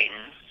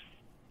brains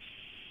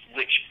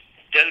which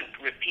don't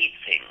repeat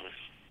things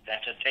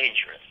that are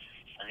dangerous.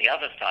 On the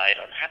other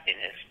side, on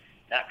happiness,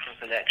 natural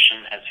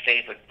selection has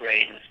favored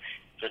brains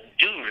that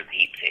do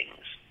repeat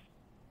things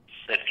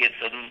that gives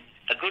them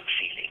a good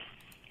feeling.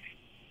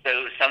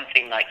 So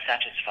something like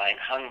satisfying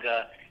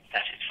hunger,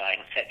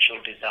 satisfying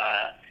sexual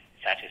desire,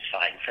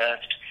 satisfying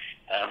thirst,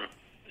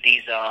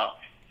 these are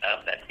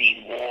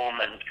being warm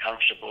and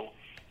comfortable.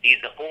 These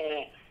are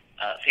all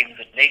things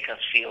that make us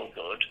feel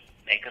good,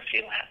 make us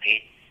feel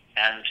happy,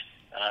 and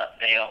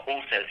they are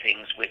also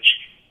things which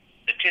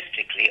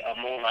statistically are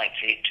more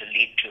likely to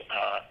lead to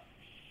our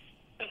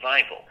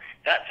survival.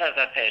 That's, as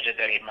I say, at a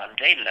very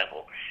mundane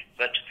level,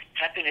 but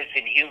happiness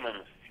in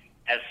humans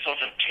has sort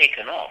of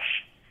taken off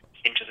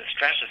into the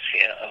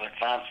stratosphere of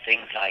advanced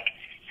things like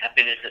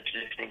happiness at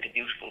listening to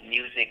beautiful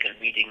music and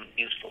reading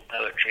beautiful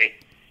poetry,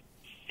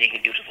 seeing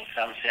a beautiful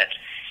sunset.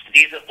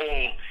 These are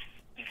all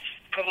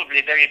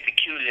probably very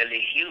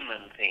peculiarly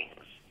human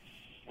things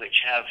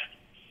which have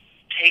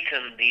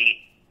taken the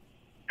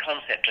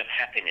concept of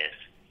happiness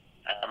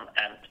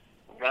and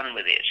run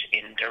with it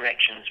in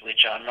directions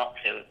which are not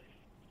so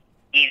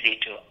easy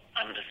to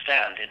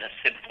understand in a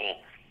simple,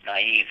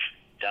 naive,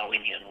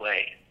 Darwinian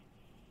way.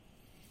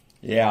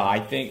 Yeah, I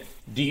think.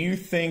 Do you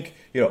think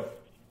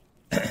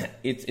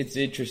it's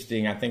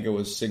interesting? I think it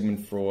was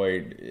Sigmund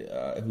Freud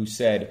who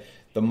said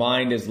the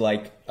mind is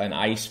like an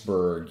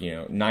iceberg.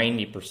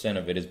 90%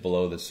 of it is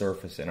below the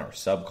surface in our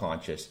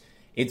subconscious.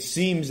 It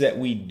seems that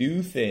we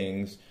do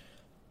things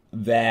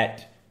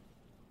that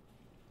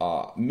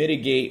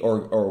mitigate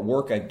or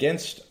work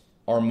against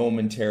our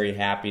momentary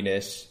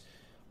happiness,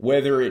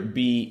 whether it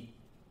be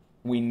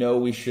we know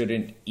we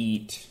shouldn't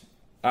eat.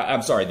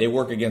 They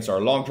work against our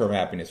long-term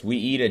happiness. We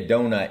eat a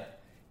donut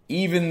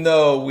even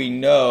though we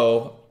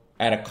know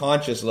at a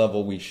conscious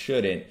level we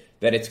shouldn't,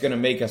 that it's going to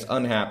make us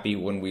unhappy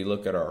when we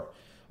look at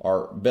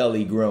our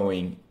belly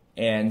growing.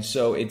 And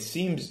so it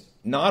seems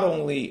not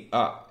only,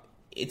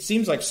 it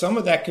seems like some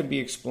of that could be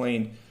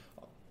explained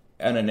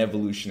in an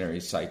evolutionary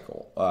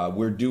cycle.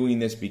 We're doing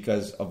this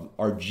because of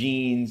our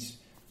genes.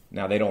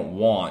 Now they don't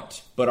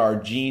want, but our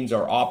genes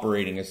are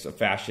operating as a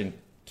fashion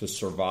to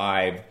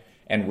survive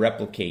and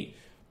replicate.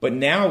 But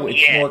now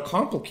it's more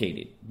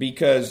complicated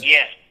because...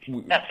 Yes,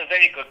 that's a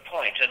very good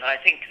point. And I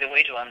think the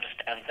way to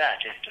understand that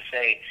is to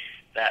say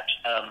that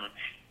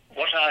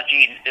what our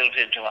genes built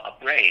into our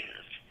brains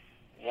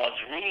was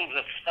rules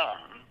of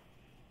thumb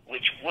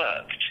which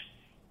worked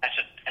at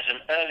an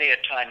earlier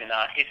time in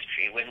our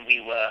history when we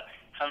were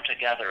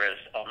hunter-gatherers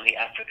on the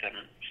African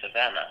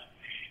savanna.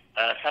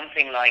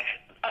 Something like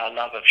our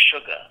love of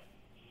sugar,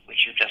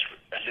 which you just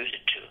alluded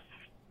to.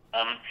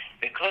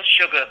 Because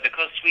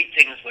sweet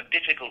things were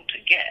difficult to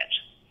get,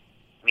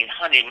 I mean,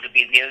 honey would have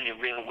been the only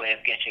real way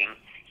of getting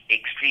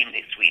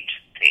extremely sweet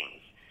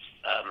things.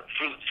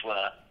 Fruits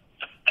were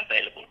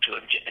available to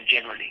and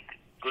generally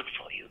good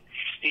for you.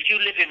 If you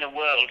live in a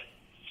world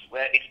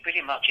where it's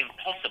pretty much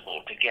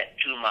impossible to get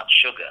too much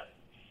sugar,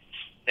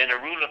 then a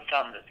rule of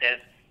thumb that says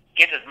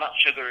get as much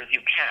sugar as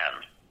you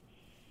can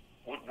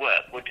would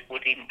work,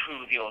 would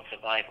improve your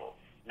survival.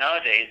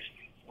 Nowadays,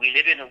 we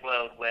live in a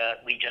world where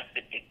we just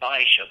simply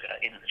buy sugar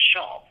in the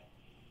shop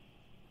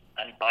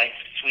and buy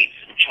sweets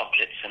and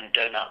chocolates and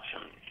donuts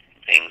and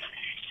things.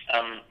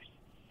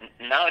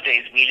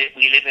 Nowadays, we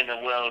live in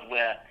a world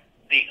where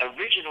the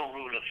original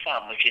rule of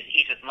thumb, which is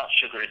eat as much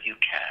sugar as you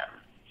can,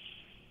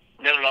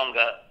 no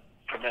longer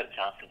promotes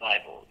our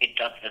survival. It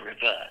does the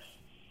reverse.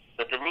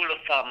 But the rule of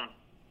thumb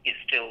is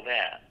still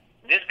there.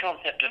 This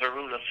concept of a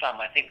rule of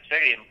thumb, I think, is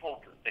very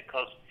important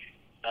because,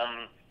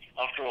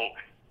 after all,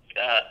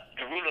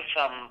 the rule of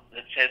thumb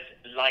that says,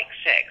 like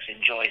sex,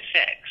 enjoy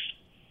sex.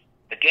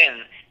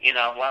 Again, in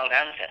our wild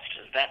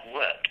ancestors, that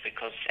worked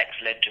because sex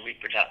led to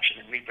reproduction,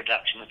 and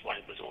reproduction was what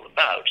it was all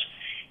about.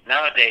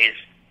 Nowadays,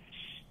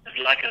 as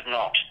like as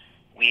not,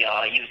 we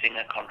are using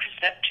a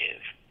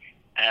contraceptive,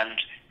 and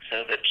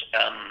so that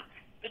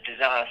the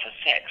desire for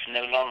sex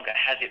no longer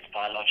has its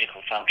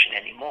biological function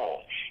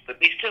anymore. But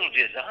we still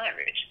desire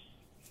it,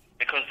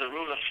 because the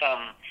rule of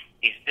thumb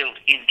is built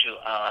into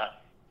our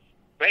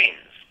brains.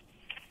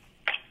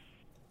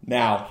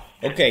 Now,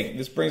 okay,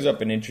 this brings up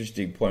an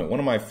interesting point. One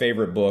of my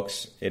favorite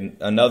books, and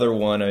another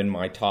one in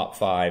my top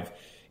 5,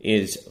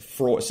 is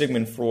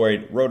Sigmund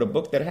Freud wrote a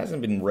book that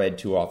hasn't been read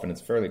too often. It's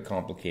a fairly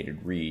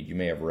complicated read. You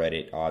may have read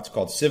it. It's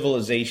called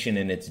Civilization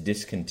and Its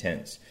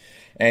Discontents.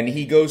 And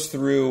he goes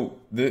through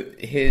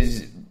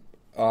his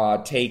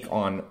take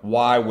on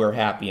why we're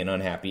happy and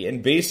unhappy.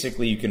 And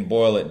basically, you can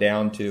boil it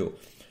down to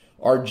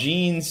our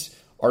genes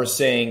are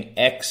saying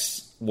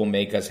X will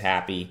make us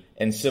happy,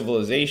 and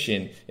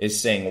civilization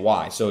is saying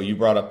Y. So you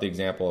brought up the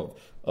example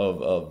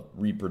of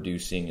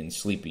reproducing and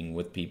sleeping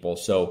with people.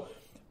 So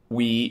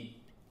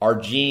our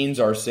genes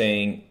are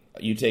saying,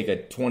 you take a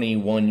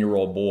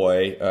 21-year-old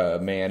boy,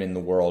 man in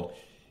the world,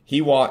 he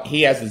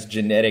has this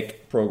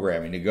genetic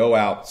programming to go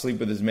out, sleep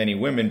with as many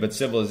women, but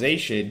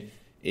civilization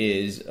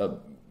is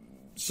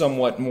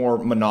somewhat more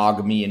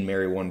monogamy and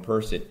marry one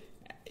person.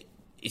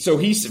 So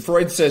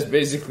Freud says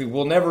basically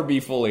we'll never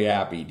be fully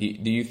happy.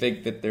 Do you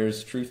think that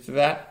there's truth to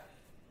that?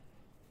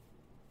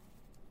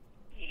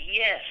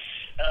 Yes,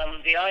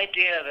 the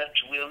idea that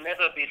we'll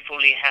never be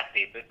fully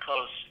happy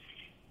because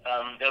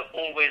there'll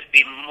always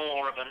be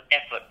more of an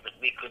effort that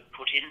we could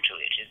put into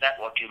it. Is that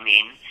what you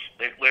mean?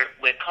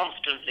 We're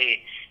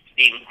constantly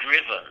being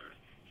driven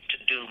to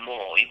do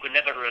more. You can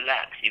never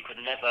relax. You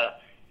can never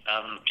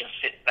just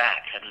sit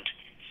back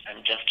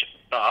and just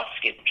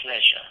bask in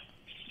pleasure.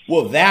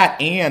 Well,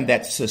 that and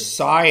that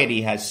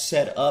society has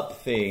set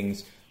up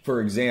things, for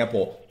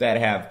example,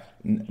 that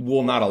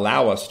will not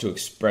allow us to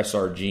express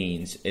our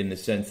genes, in the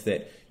sense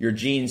that your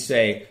genes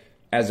say,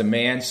 as a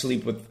man,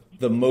 sleep with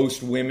the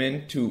most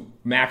women to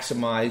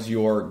maximize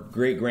your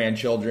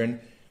great-grandchildren,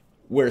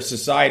 where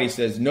society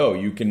says, no,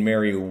 you can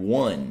marry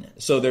one.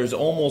 So there's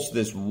almost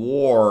this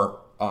war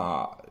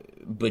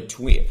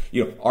between,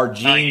 our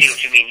genes. I see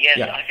what you mean. Yes,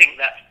 yeah. I think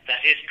that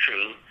is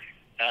true.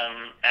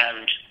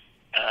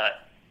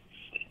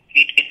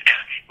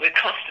 We're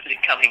constantly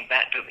coming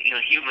back to,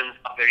 humans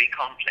are very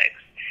complex.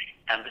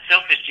 And the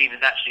selfish gene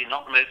is actually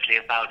not mostly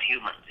about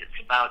humans. It's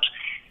about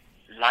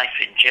life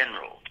in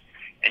general.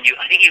 And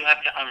I think you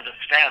have to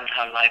understand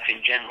how life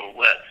in general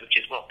works, which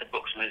is what the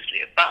book's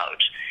mostly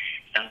about.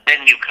 And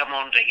then you come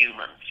on to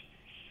humans,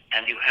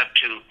 and you have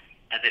to,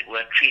 as it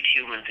were, treat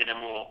humans in a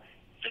more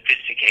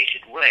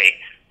sophisticated way.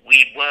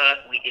 We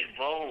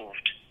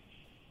evolved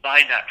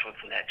by natural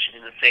selection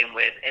in the same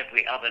way as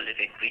every other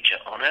living creature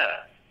on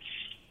Earth.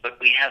 But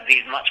we have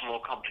these much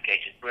more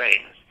complicated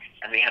brains,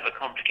 and we have a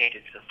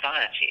complicated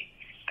society.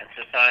 And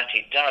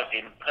society does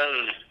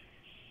impose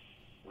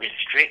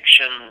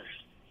restrictions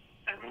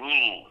and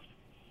rules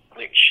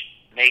which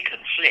may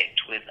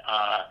conflict with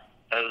our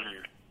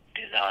own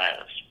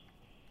desires.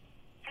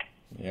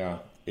 Yeah,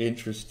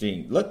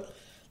 interesting.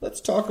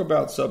 Let's talk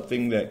about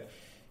something that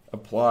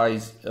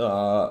applies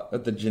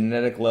at the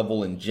genetic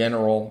level in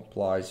general,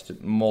 applies to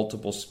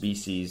multiple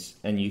species,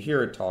 and you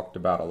hear it talked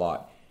about a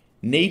lot.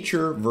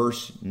 Nature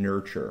versus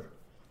nurture.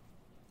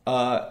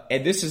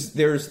 And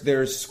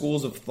there's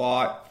schools of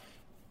thought.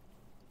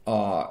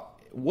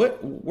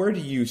 Where do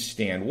you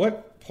stand?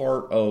 What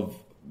part of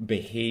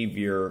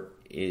behavior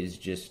is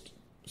just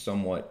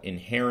somewhat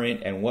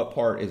inherent, and what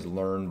part is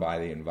learned by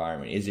the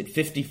environment? Is it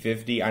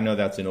 50-50? I know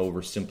that's an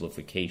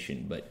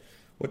oversimplification, but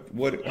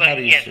how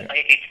do you yes, see it?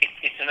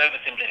 It's an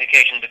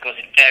oversimplification because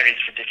it varies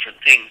for different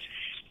things.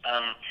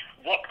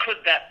 What could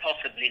that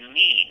possibly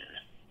mean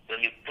when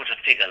you put a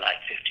figure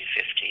like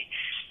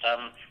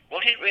 50-50?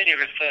 What it really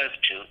refers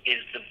to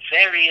is the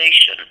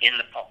variation in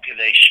the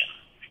population.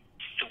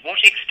 To what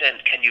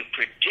extent can you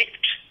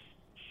predict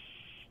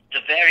the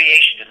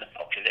variation in the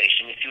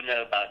population if you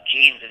know about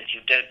genes and if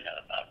you don't know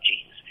about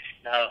genes?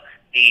 Now,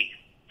 the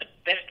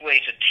best way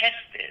to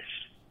test this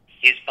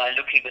is by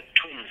looking at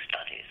twin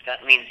studies.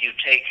 That means you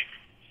take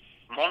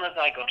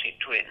monozygotic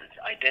twins,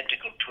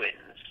 identical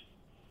twins,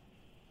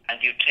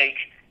 and you take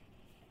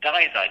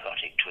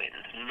dizygotic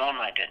twins,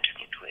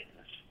 non-identical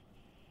twins,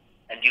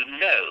 and you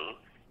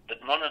know that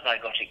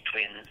monozygotic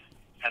twins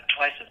have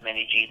twice as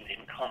many genes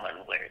in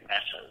common where it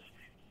matters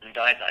than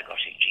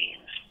dizygotic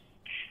genes.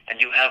 And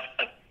you have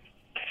a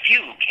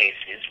few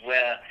cases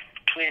where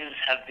twins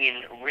have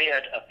been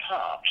reared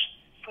apart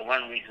for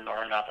one reason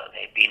or another.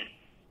 They've been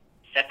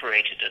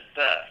separated at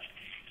birth,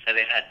 so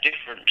they've had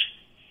different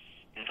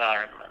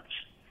environments.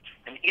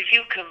 And if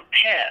you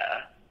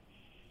compare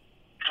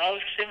how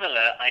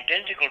similar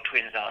identical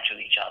twins are to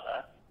each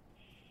other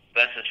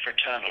versus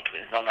fraternal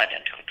twins,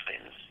 non-identical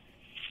twins,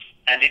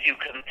 and if you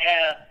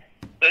compare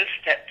both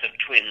sets of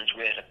twins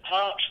reared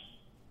apart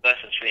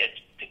versus reared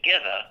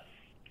together,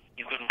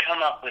 you can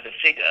come up with a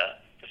figure,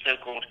 the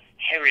so-called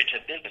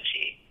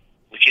heritability,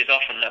 which is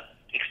often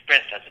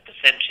expressed as a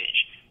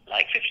percentage,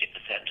 like 50%,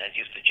 as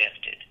you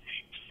suggested.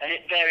 And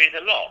it varies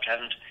a lot,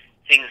 and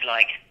things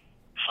like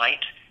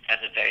height has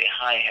a very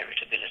high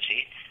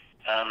heritability.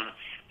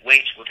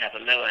 Weight would have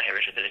a lower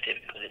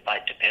heritability because it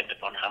might depend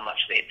upon how much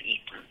they've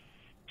eaten.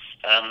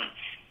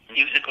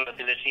 Musical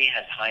ability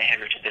has high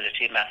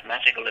heritability.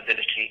 Mathematical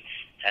ability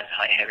has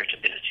high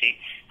heritability.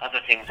 Other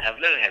things have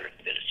low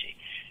heritability.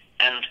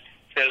 And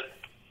so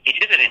it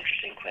is an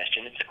interesting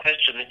question. It's a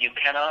question that you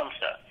can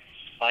answer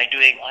by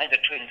doing either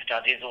twin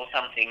studies or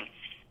something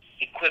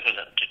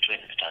equivalent to twin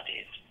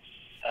studies.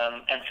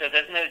 And so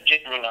there's no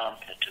general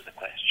answer to the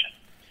question.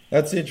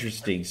 That's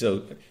interesting.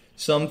 So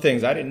some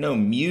things I didn't know.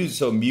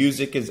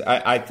 Music is.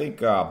 I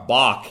think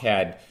Bach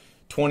had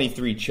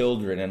 23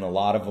 children, and a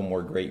lot of them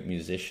were great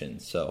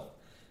musicians. So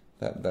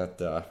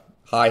that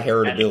high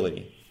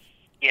heritability.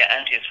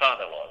 And his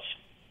father was.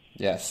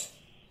 Yes.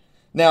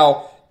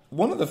 Now,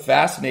 one of the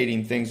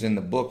fascinating things in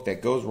the book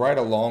that goes right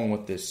along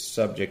with this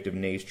subject of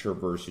nature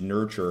versus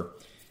nurture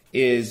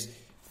is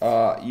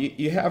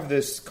you have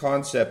this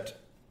concept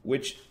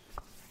which.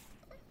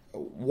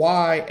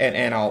 Why,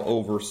 and I'll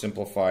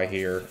oversimplify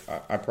here.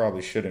 I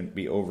probably shouldn't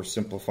be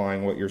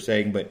oversimplifying what you're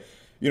saying, but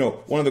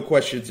one of the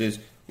questions is,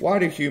 why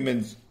do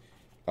humans,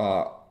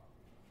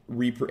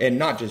 and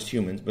not just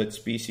humans, but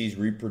species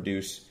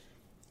reproduce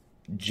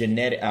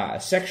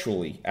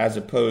sexually, as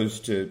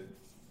opposed to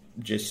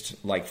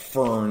just like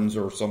ferns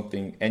or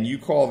something? And you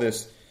call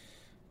this,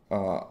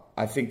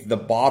 I think, the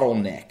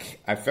bottleneck.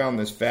 I found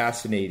this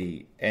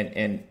fascinating,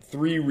 and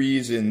 3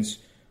 reasons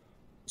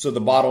So the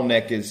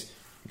bottleneck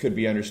could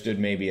be understood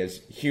maybe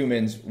as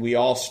humans. We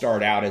all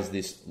start out as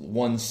this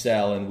one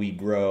cell and we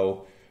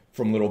grow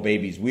from little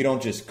babies. We don't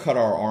just cut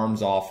our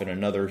arms off and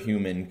another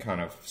human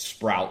kind of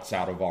sprouts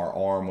out of our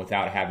arm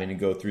without having to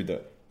go through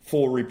the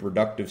full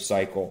reproductive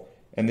cycle.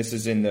 And this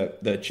is in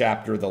the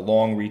chapter, The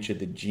Long Reach of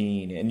the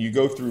Gene. And you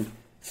go through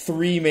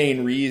three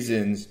main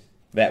reasons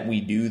that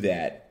we do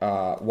that.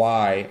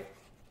 Why?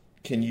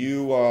 Can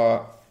you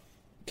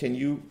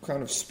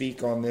kind of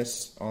speak on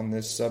this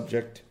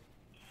subject?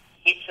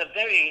 It's a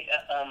very,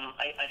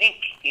 I think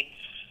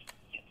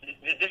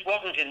this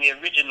wasn't in the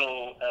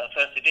original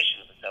first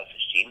edition of The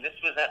Selfish Gene. This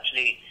was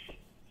actually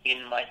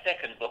in my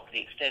second book,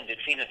 The Extended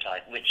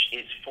Phenotype, which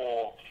is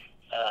for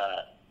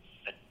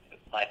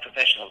my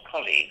professional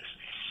colleagues.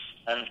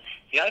 And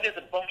the idea of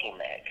the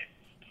bottleneck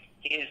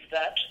is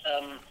that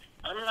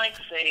unlike,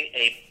 say,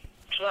 a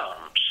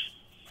plant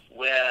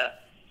where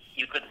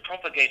you can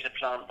propagate a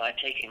plant by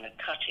taking a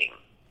cutting,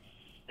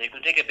 you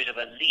can take a bit of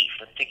a leaf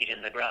and stick it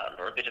in the ground,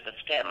 or a bit of a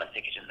stem and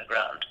stick it in the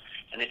ground,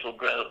 and it will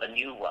grow a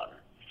new one.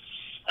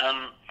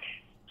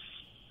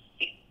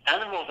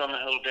 Animals, on the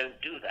whole, don't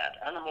do that.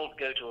 Animals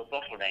go to a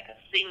bottleneck, a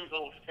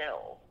single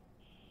cell,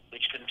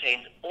 which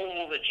contains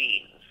all the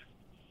genes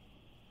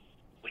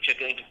which are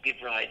going to give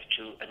rise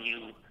to a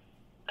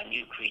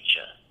new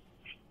creature.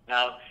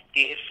 Now,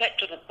 the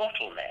effect of the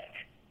bottleneck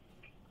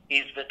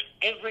is that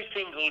every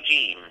single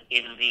gene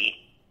in the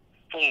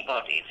full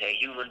body, say a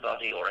human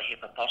body or a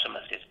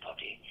hippopotamus's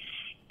body,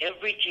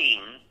 every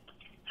gene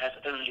has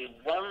only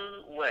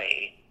one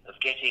way of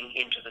getting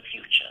into the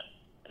future,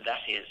 and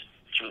that is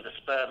through the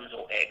sperms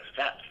or eggs.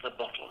 That's the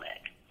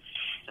bottleneck.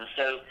 And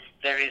so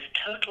there is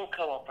total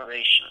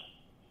cooperation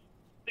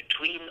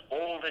between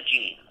all the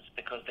genes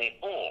because they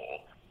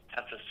all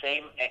have the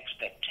same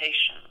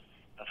expectation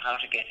of how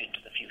to get into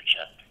the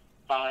future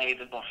via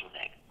the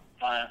bottleneck.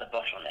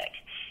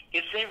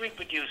 If they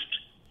reproduced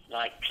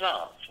like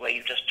plants, where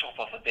you just chop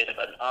off a bit of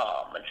an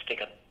arm and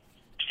stick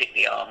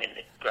the arm in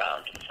the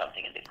ground and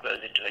something, and it grows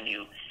into a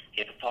new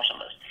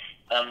hippopotamus,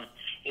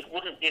 it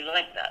wouldn't be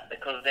like that,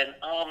 because then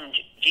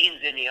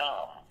genes in the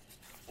arm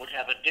would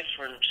have a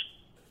different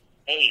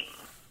aim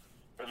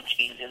from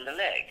genes in the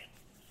leg.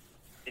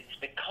 It's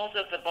because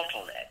of the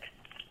bottleneck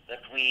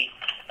that we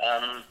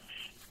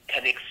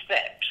can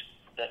expect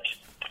that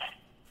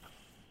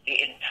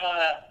the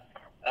entire...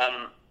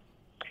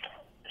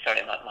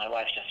 sorry, my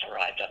wife's just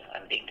arrived.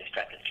 I'm being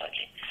distracted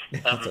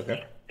slightly. That's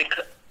okay.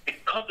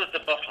 Because of the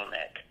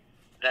bottleneck,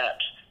 that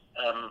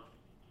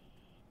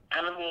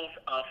animals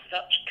are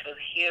such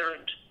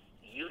coherent,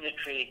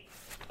 unitary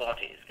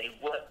bodies. They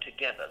work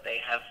together. They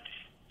have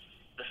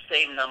the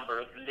same number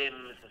of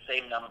limbs, the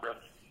same number of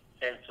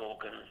sense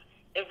organs.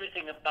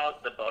 Everything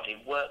about the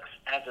body works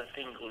as a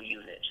single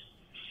unit.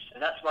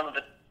 And that's one of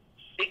the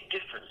big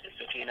differences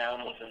between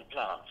animals and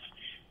plants.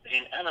 That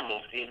in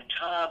animals, the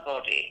entire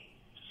body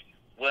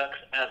works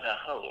as a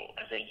whole,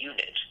 as a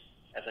unit,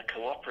 as a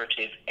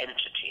cooperative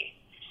entity.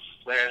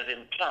 Whereas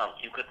in plants,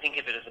 you could think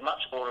of it as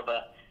much more of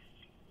a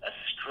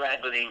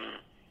straggling,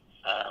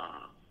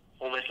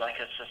 almost like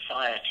a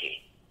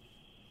society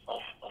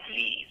of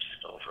leaves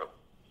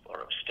or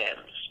of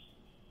stems.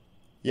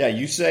 Yeah,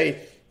 you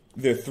say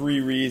the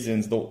three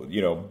reasons,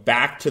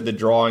 back to the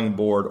drawing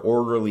board,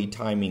 orderly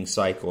timing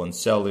cycle, and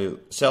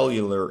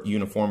cellular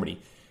uniformity.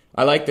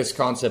 I like this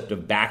concept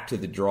of back to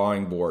the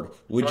drawing board.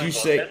 Would you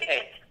say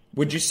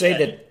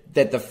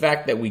that the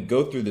fact that we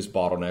go through this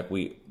bottleneck,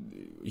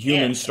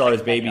 humans start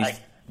as babies,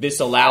 this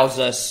allows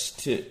us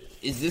to...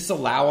 Does this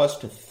allow us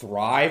to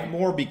thrive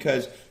more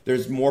because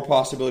there's more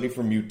possibility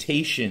for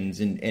mutations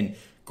and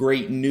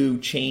great new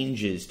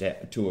changes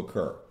to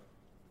occur?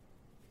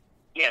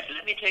 Yes,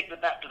 let me take the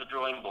back to the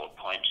drawing board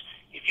point.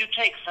 If you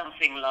take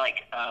something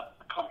like a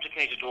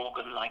complicated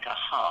organ like a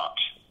heart,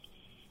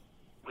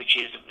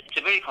 it's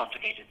a very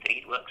complicated thing.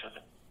 It works as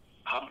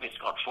a pump. It's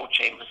got 4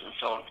 chambers and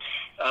so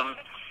on.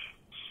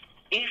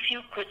 If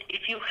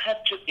you had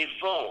to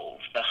evolve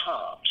the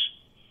heart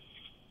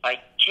by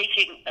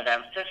taking an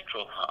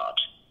ancestral heart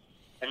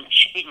and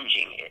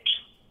changing it,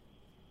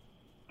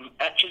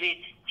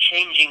 actually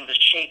changing the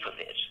shape of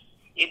it,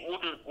 it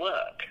wouldn't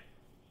work.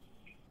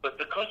 But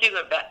because you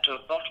go back to a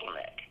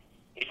bottleneck,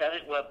 it's as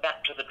it were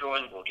back to the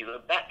drawing board. You go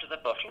back to the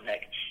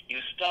bottleneck, you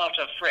start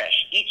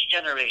afresh. Each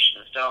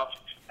generation starts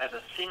as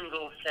a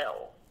single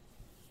cell,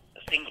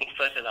 a single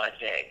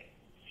fertilized egg,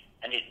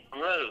 and it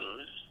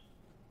grows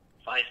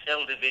by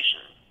cell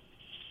division.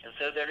 And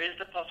so there is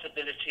the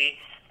possibility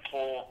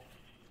for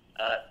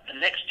the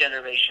next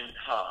generation's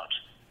heart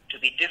to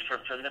be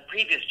different from the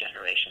previous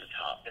generation's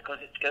heart because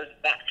it goes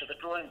back to the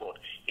drawing board.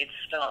 It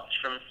starts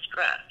from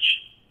scratch.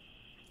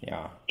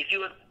 Yeah. If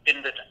you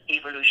imagine that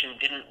evolution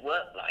didn't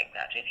work like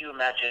that, if you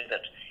imagine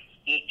that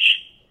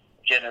each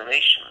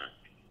generation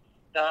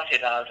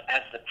started out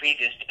as the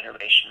previous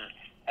generation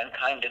and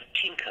kind of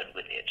tinkered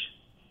with it,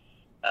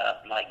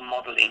 like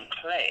modeling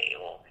clay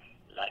or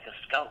like a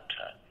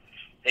sculptor,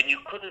 then you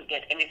couldn't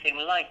get anything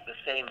like the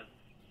same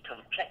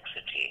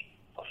complexity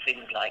of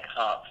things like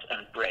hearts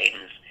and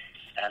brains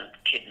and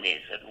kidneys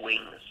and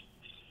wings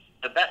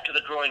So back to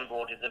the drawing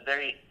board is a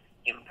very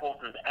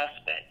important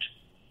aspect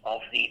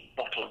of the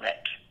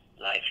bottlenecked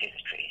life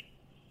history.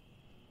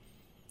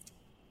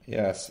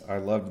 Yes, I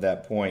love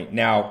that point.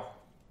 Now,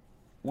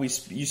 you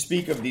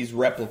speak of these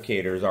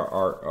replicators,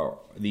 are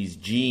these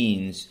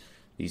genes,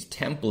 these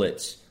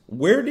templates.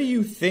 Where do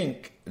you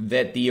think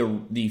that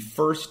the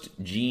first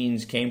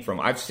genes came from?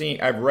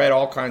 I've read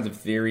all kinds of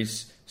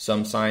theories.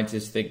 Some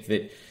scientists think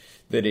that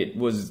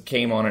it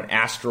came on an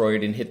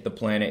asteroid and hit the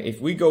planet.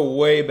 If we go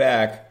way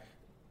back,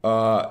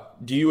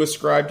 do you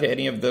ascribe to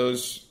any of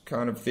those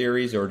kind of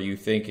theories, or do you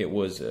think it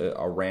was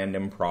a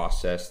random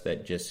process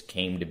that just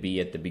came to be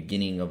at the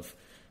beginning of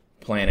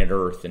planet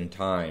Earth and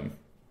time?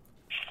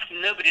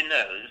 Nobody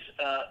knows.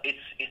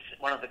 It's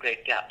one of the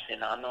great gaps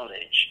in our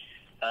knowledge.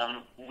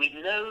 We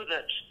know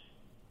that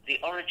the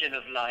origin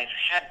of life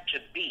had to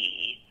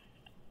be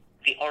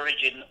the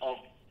origin of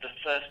the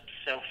first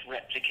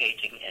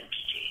self-replicating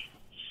entity.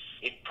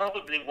 It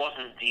probably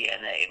wasn't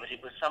DNA, but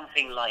it was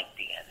something like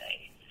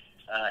DNA.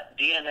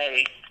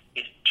 DNA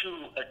is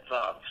too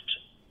advanced.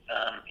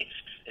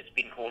 It's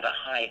been called a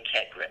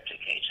high-tech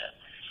replicator.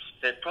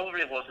 So it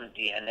probably wasn't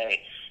DNA,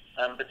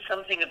 but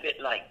something a bit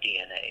like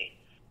DNA.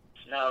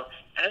 Now,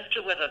 as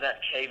to whether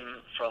that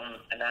came from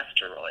an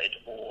asteroid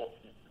or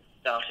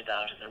started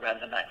out as a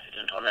random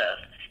accident on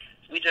Earth,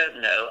 we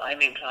don't know.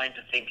 I'm inclined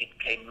to think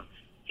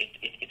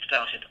it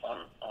started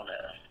on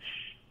Earth.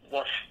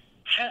 What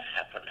has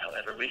happened,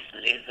 however,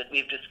 recently is that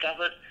we've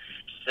discovered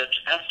that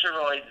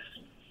asteroids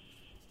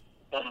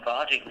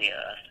bombarding the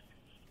Earth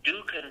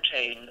do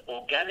contain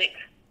organic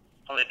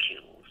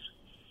molecules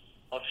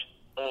of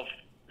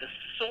the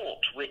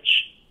sort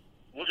which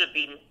would have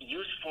been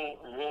useful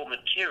raw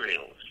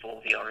materials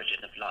for the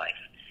origin of life.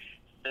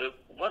 So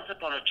once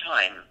upon a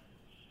time,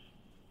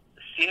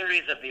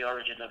 theories of the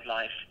origin of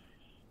life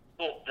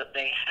thought that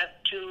they had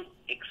to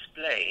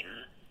explain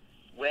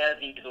where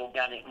these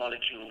organic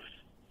molecules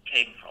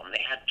came from.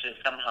 They had to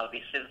somehow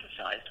be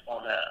synthesized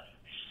on Earth.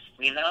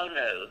 We now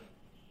know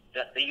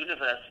that the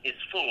universe is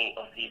full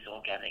of these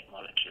organic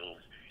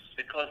molecules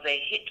because they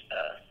hit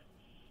Earth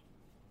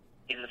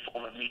in the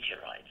form of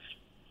meteorites.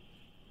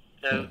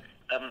 So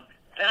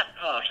that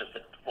part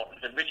of what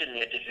was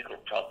originally a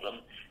difficult problem,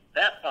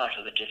 that part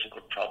of the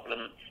difficult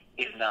problem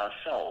is now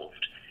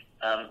solved.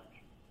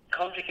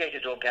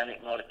 Complicated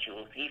organic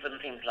molecules, even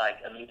things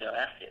like amino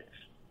acids,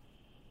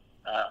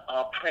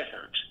 are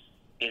present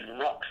in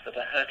rocks that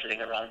are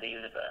hurtling around the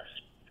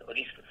universe, or at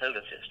least the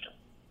solar system.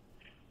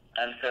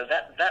 And so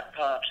that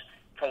part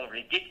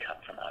probably did come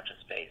from outer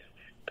space.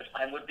 But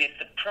I would be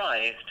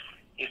surprised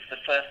if the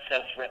first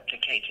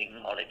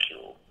self-replicating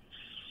molecule,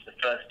 the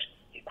first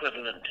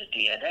equivalent to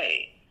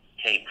DNA,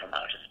 came from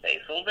outer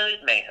space, although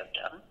it may have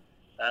done.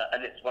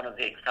 And it's one of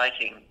the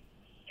exciting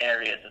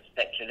areas of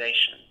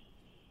speculation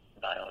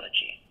in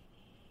biology.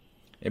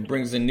 It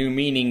brings a new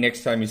meaning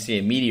next time you see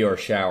a meteor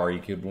shower.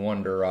 You could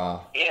wonder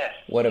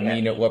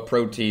what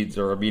proteins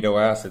or amino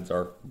acids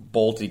are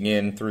bolting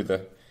in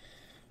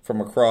from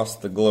across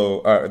the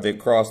globe,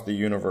 across the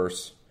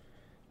universe.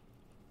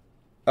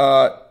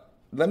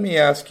 Let me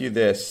ask you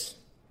this: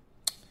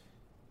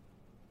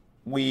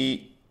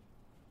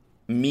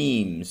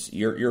 memes.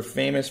 You're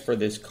famous for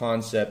this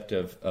concept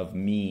of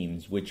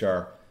memes, which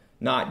are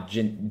not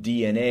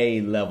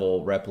DNA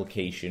level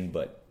replication,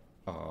 but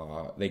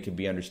they could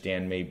be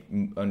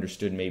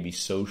understood maybe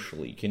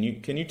socially. Can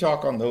you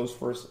talk on those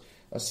for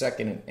a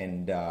second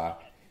and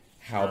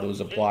how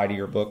those apply to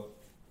your book?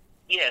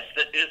 Yes,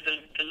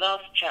 the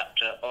last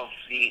chapter of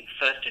the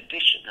first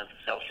edition of The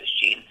Selfish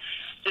Gene,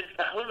 since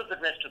the whole of the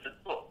rest of the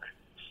book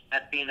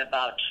had been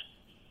about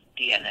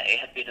DNA,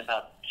 had been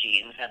about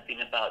genes, had been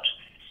about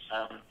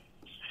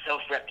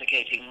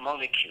self-replicating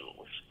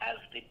molecules as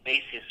the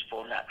basis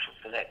for natural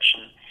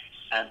selection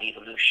and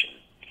evolution.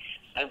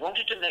 I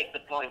wanted to make the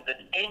point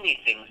that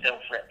anything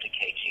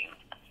self-replicating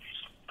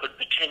could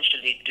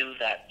potentially do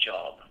that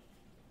job.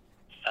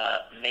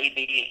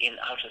 Maybe in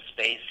outer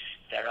space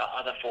there are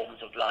other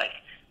forms of life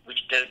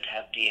which don't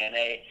have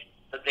DNA,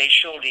 but they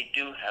surely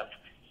do have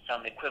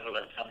some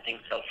equivalent, something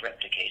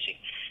self-replicating.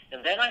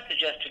 And then I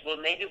suggested, well,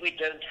 maybe we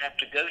don't have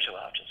to go to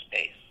outer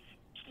space.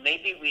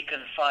 Maybe we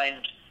can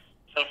find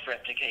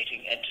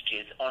self-replicating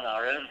entities on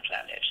our own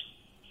planet.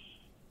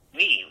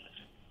 Memes,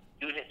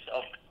 units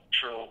of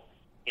cultural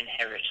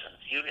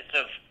inheritance, units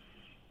of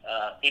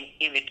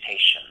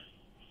imitation.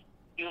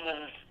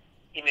 Humans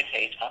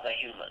imitate other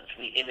humans.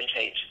 We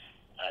imitate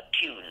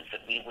tunes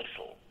that we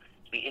whistle.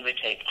 We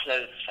imitate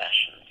clothes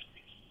fashions.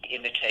 We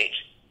imitate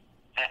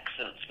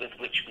accents with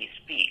which we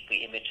speak.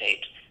 We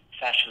imitate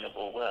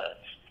fashionable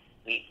words.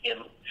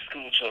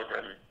 School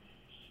children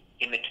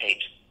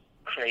imitate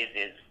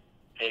crazes,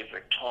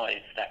 favorite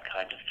toys, that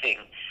kind of thing.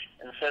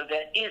 And so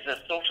there is a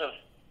sort of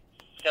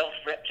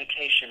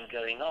self-replication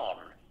going on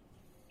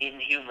in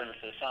human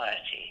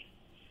society.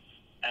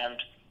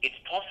 And it's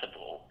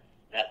possible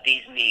that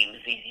these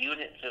memes, these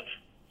units of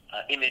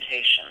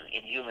imitation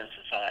in human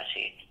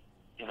society,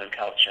 human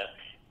culture,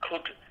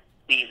 could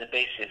be the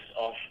basis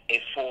of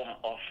a form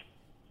of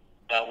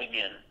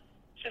Darwinian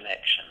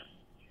selection.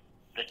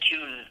 the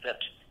tunes that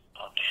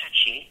are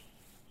catchy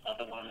are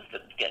the ones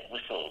that get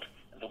whistled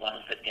and the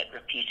ones that get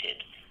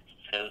repeated.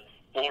 So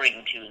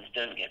boring tunes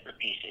don't get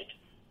repeated.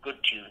 Good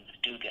tunes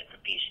do get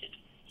repeated.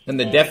 And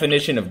the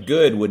definition of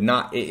good would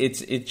not,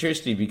 it's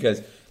interesting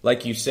because,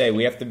 like you say,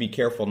 we have to be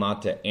careful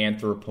not to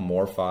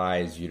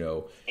anthropomorphize,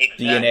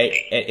 Exactly. DNA.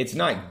 It's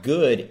not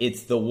good,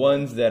 it's the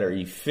ones that are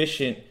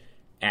efficient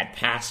at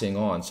passing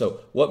on. So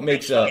what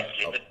makes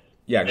Precisely. go The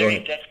very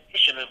ahead.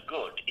 definition of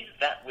good is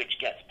that which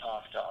gets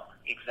passed on.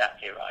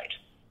 Exactly right.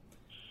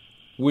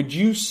 Would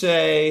you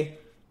say,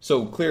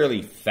 so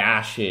clearly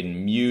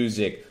fashion,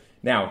 music,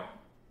 now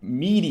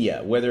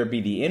media, whether it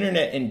be the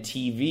internet and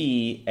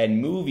TV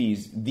and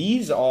movies,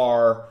 these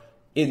are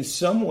in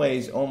some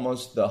ways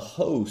almost the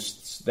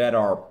hosts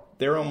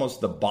they're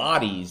almost the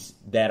bodies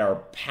that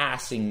are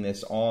passing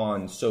this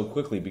on so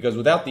quickly, because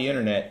without the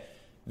internet,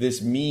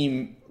 this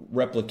meme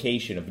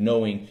replication of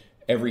knowing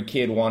every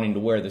kid wanting to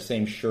wear the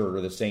same shirt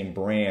or the same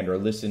brand or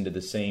listen to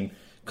the same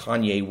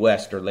Kanye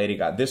West or Lady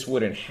Gaga, this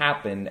wouldn't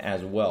happen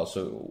as well.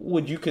 So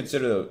would you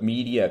consider the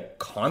media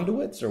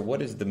conduits, or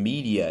what is the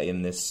media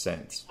in this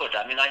sense? Good.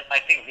 I mean, I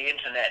think the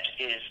internet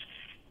is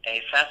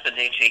a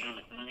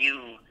fascinating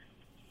new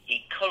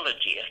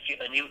ecology,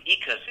 a new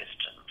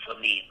ecosystem for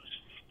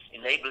memes,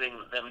 enabling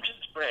them to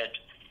spread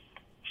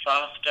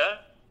faster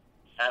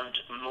and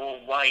more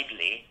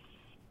widely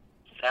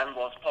than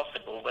was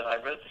possible when I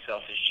wrote The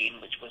Selfish Gene,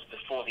 which was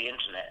before the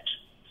internet.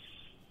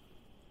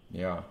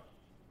 Yeah.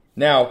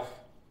 Now,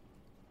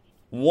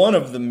 one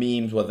of the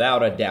memes,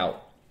 without a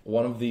doubt,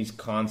 one of these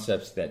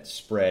concepts that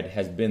spread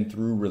has been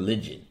through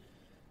religion.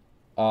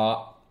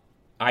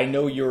 I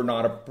know you're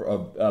not I don't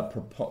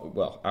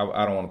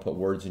want to put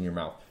words in your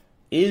mouth.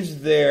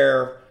 Is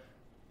there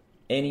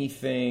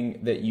anything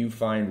that you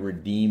find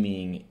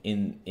redeeming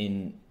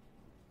in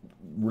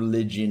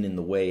religion in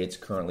the way it's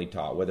currently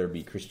taught, whether it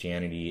be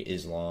Christianity,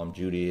 Islam,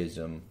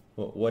 Judaism?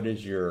 What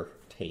is your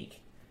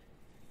take?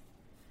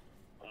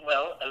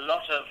 Well, a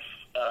lot of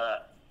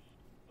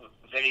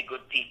very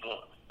good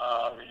people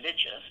are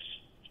religious.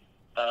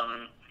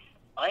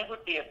 I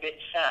would be a bit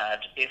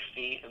sad if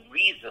the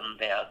reason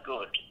they are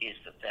good is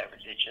that they're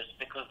religious,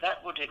 because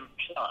that would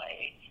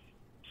imply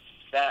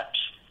that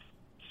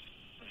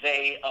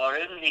they are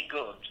only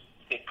good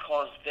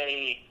because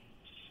they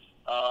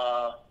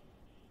are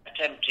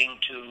attempting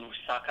to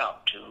suck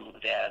up to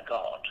their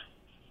God.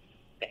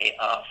 They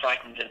are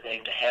frightened of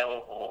going to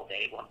hell, or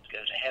they want to go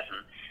to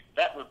heaven.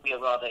 That would be a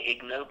rather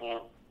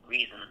ignoble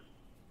reason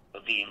for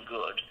being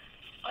good.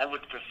 I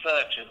would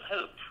prefer to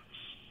hope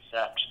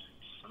that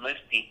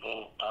most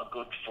people are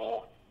good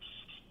for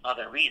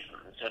other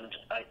reasons, and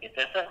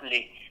there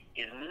certainly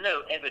is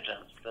no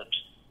evidence that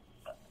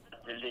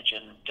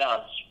religion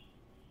does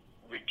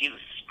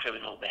reduce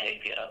criminal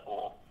behavior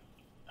or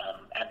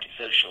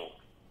antisocial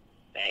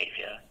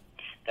behavior.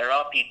 There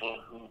are people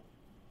who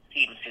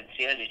seem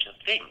sincerely to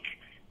think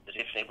that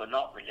if they were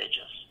not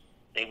religious,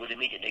 they would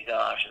immediately go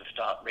out and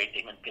start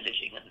raping and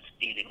pillaging and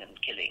stealing and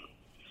killing.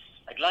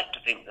 I'd like to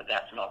think that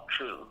that's not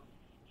true.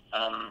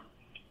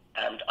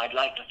 And I'd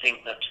like to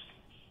think that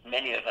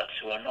many of us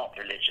who are not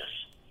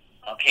religious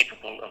are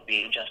capable of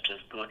being just as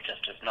good,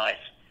 just as nice,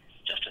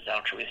 just as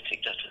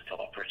altruistic, just as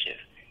cooperative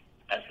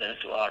as those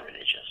who are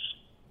religious.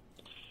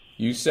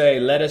 You say,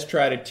 let us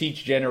try to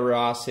teach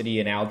generosity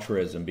and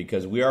altruism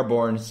because we are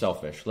born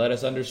selfish. Let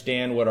us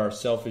understand what our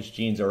selfish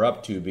genes are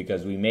up to,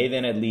 because we may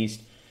then at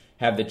least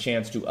have the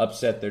chance to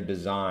upset their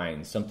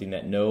design, something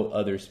that no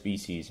other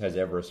species has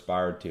ever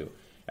aspired to.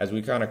 As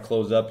we kind of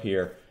close up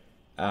here,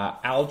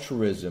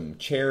 altruism,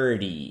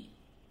 charity,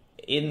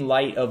 in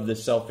light of the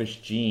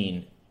selfish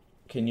gene,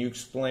 can you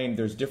explain,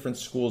 there's different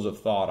schools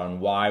of thought on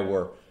why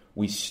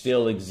we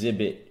still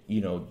exhibit,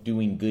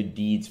 doing good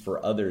deeds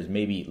for others,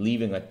 maybe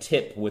leaving a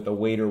tip with a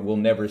waiter we'll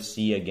never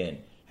see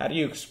again. How do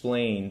you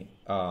explain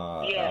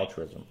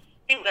altruism?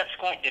 I think that's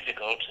quite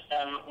difficult.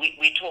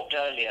 We talked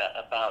earlier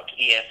about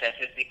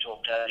ESFs, we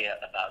talked earlier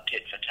about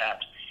tit for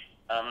tat.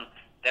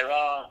 There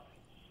are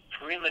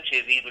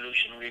primitive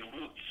evolutionary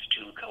roots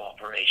to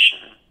cooperation.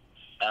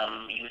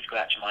 You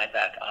scratch my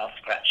back, I'll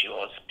scratch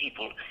yours.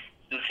 People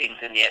do things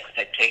in the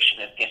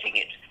expectation of getting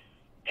it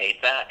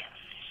paid back.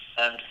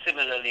 And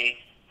similarly,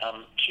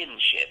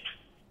 kinship.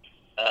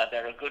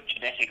 There are good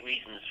genetic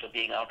reasons for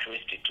being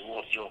altruistic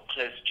towards your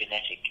close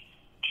genetic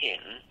kin,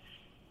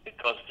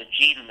 because the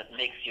gene that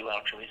makes you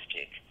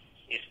altruistic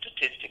is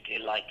statistically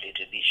likely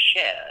to be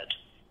shared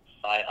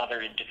by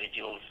other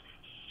individuals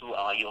who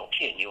are your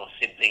kin, your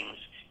siblings,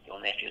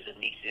 your nephews and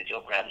nieces,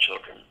 your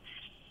grandchildren,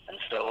 and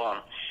so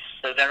on.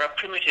 So there are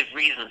primitive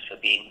reasons for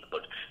being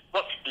good.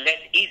 What's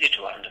less easy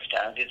to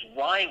understand is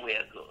why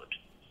we're good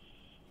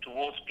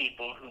towards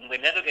people whom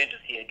we're never going to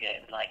see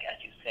again, like,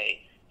 as you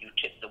say, you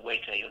tip the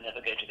waiter, you're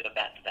never going to go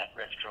back to that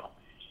restaurant,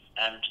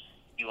 and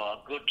you are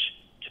good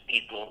to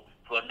people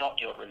who are not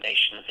your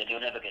relations, and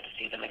you're never going to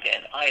see them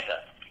again either.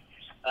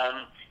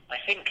 I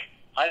think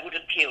I would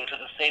appeal to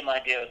the same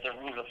idea as the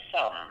rule of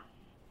thumb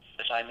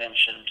that I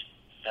mentioned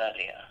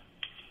earlier.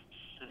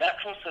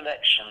 Natural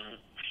selection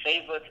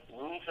favored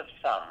rules of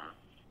thumb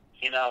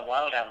in our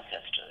wild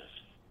ancestors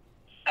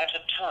at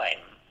a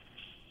time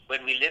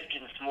when we lived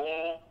in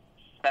small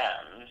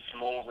bands,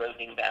 small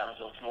roving bands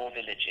or small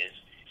villages,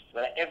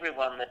 where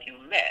everyone that you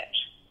met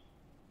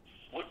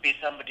would be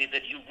somebody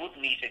that you would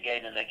meet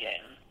again and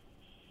again,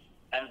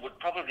 and would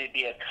probably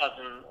be a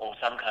cousin or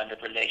some kind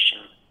of relation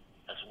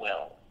as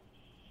well.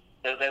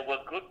 So there were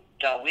good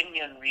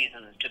Darwinian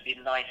reasons to be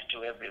nice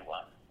to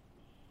everyone,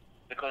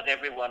 because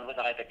everyone was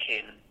either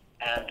kin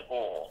and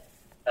or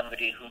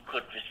somebody who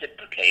could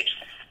reciprocate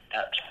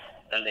at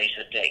a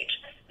later date.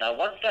 Now,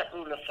 once that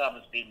rule of thumb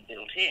has been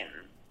built in,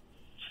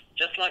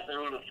 just like the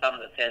rule of thumb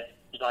that says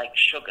like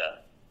sugar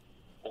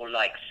or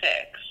like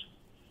sex,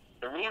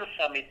 the rule of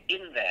thumb is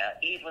in there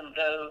even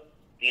though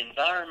the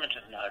environment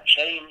has now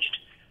changed.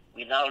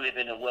 We now live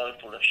in a world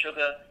full of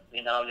sugar.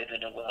 We now live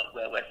in a world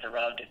where we're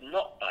surrounded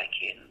not by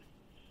kin,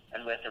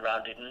 and we're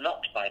surrounded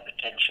not by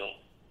potential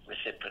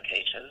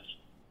reciprocators.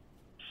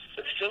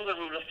 But still the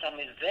rule of thumb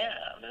is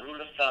there. The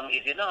rule of thumb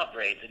is in our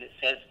brains, and it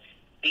says,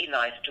 be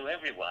nice to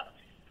everyone,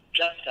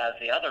 just as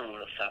the other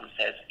rule of thumb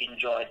says,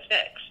 enjoy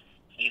sex,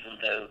 even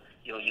though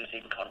you're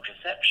using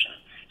contraception.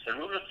 So the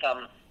rule of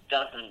thumb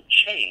doesn't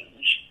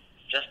change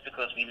just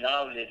because we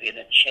now live in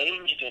a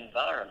changed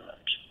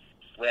environment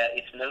where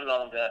it's no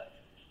longer,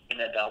 in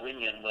a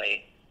Darwinian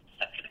way,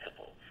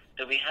 applicable.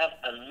 So we have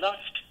a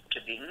lust to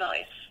be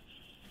nice,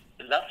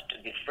 a lust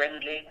to be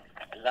friendly,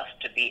 a lust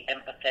to be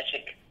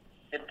empathetic,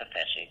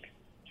 sympathetic,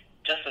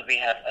 just as we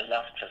have a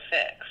lust for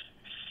sex.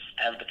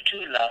 And the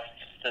two lusts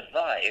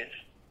survive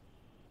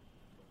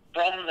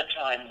from the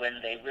time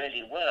when they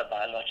really were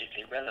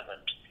biologically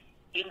relevant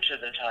into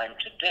the time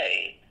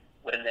today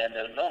when they're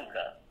no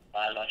longer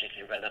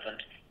biologically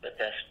relevant, but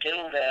they're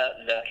still there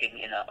lurking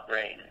in our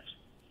brains.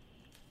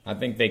 I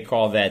think they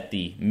call that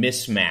the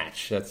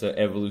mismatch. That's an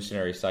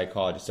evolutionary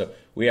psychologist. So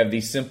we have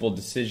these simple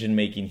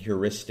decision-making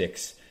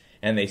heuristics,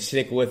 and they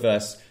stick with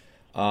us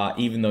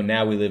even though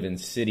now we live in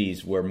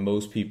cities where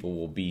most people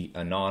will be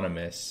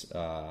anonymous.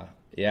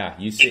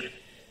 You see,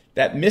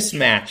 that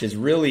mismatch is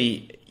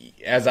really,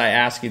 as I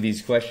ask you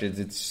these questions,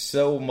 it's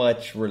so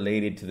much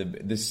related to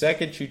the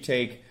second you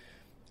take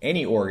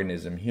any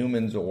organism,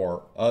 humans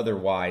or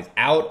otherwise,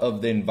 out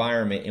of the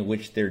environment in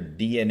which their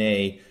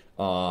DNA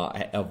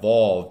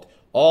evolved,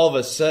 all of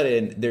a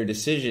sudden their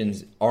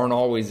decisions aren't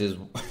always as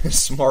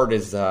smart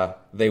as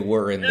they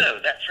were in No,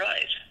 that's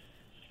right.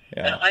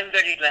 Yeah. And I'm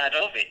very glad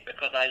of it,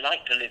 because I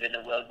like to live in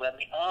a world where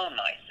we are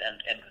nice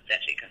and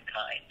empathetic and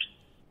kind.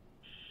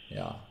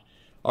 Yeah.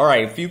 All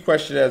right, a few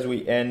questions as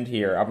we end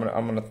here. I'm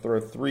gonna throw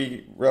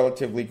three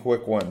relatively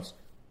quick ones.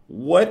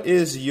 What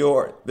is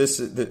your this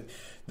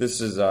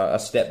is a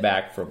step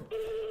back from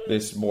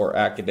this more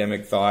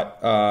academic thought.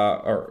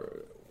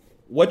 Or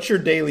what's your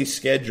daily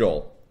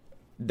schedule?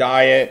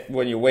 Diet,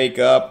 when you wake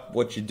up,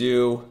 what you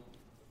do?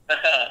 I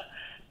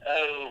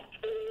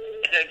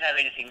don't have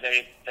anything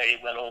very, very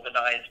well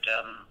organized.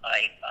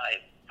 I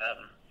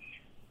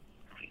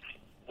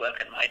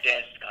work at my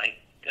desk. I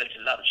go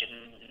to lunch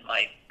in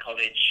my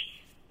college,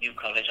 New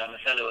College. I'm a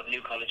fellow of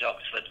New College,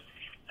 Oxford.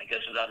 I go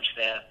to lunch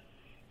there.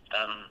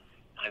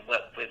 I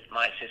work with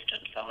my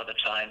assistant some of the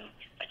time.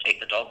 I take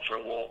the dog for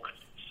a walk.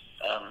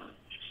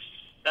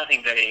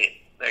 Nothing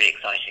very, very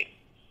exciting.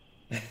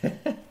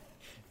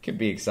 Could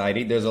be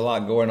exciting. There's a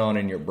lot going on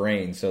in your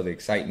brain, so the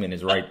excitement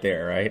is right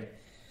there, right?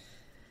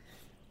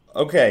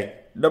 Okay,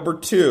 number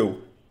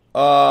 2.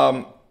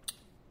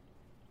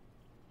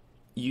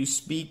 You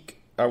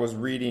speak, I was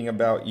reading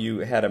about you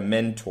had a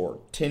mentor,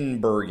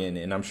 Tinbergen,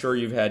 and I'm sure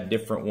you've had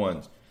different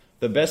ones.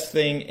 The best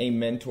thing a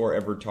mentor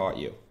ever taught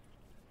you?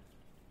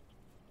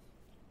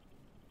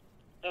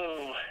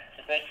 Oh,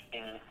 the best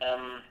thing.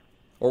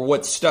 Or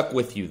what stuck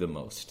with you the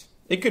most?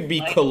 It could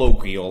be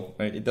colloquial.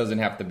 It doesn't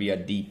have to be a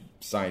deep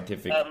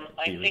scientific theory.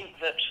 I think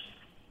that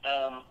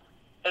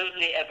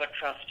only ever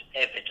trust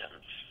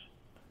evidence.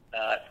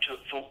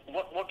 For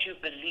what you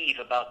believe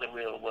about the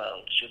real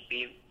world should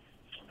be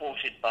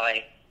supported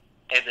by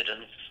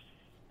evidence,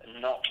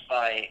 not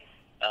by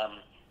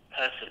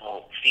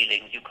personal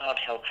feelings. You can't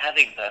help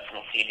having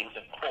personal feelings,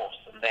 of course,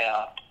 and they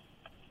are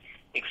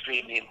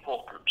extremely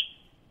important,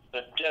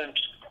 but don't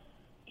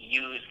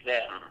use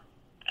them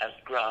as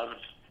grounds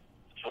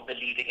for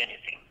believing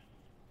anything.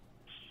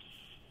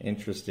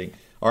 Interesting.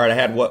 All right, I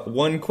had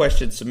one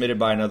question submitted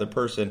by another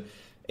person.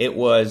 It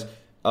was,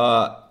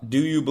 do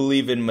you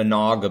believe in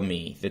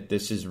monogamy, that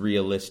this is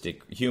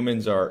realistic?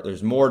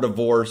 There's more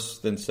divorce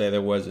than, say,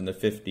 there was in the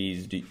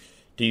 50s.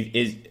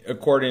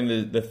 According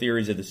to the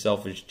theories of the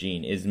selfish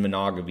gene, is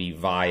monogamy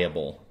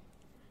viable?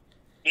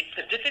 It's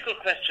a difficult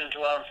question to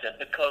answer,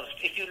 because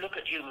if you look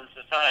at human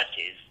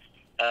societies,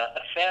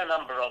 a fair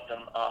number of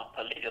them are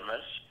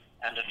polygamous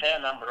and a fair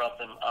number of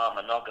them are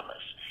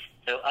monogamous.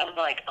 So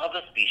unlike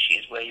other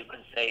species where you can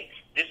say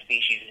this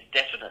species is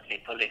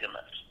definitely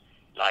polygamous,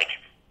 like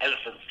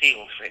elephant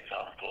seals, for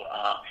example,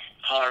 are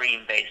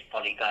harem-based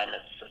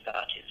polygynous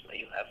societies where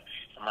you have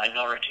a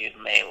minority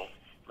of males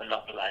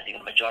monopolizing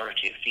a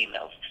majority of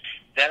females.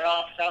 There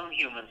are some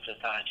human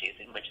societies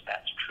in which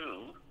that's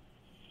true.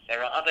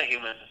 There are other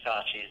human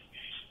societies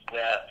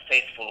where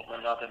faithful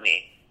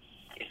monogamy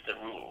is the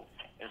rule.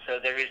 And so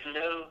there is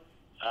no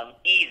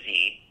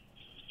easy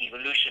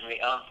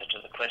evolutionary answer to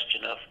the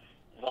question of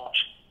what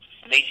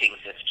mating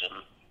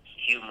system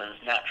humans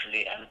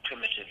naturally and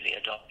primitively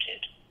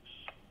adopted.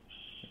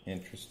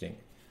 Interesting.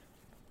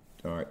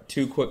 All right,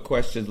 2 quick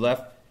questions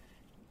left.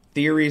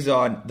 Theories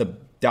on the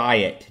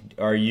diet.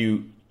 Are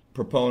you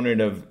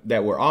proponent of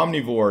that we're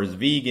omnivores,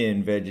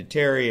 vegan,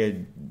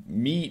 vegetarian,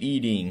 meat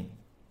eating?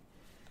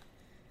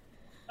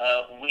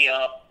 We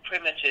are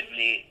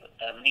primitively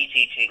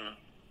meat-eating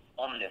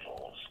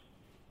omnivores.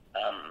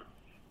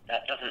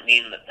 That doesn't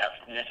mean that that's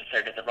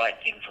necessarily the right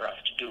thing for us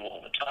to do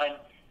all the time.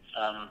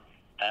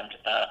 And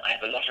I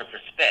have a lot of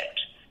respect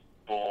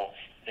for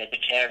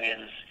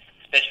vegetarians,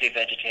 especially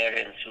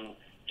vegetarians who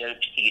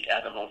don't eat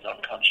animals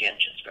on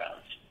conscientious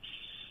grounds.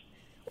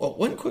 Well,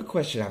 one quick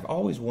question I've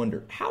always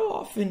wondered,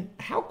 how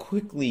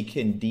quickly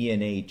can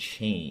DNA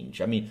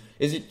change? I mean,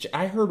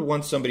 I heard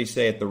once somebody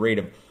say at the rate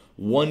of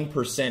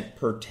 1%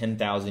 per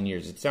 10,000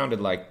 years. It sounded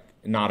like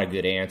not a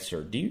good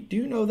answer. Do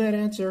you know that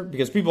answer?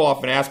 Because people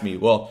often ask me,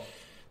 well,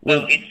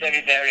 it's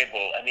very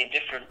variable. I mean,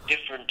 different.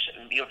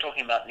 You're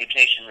talking about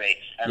mutation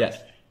rates, and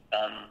yes.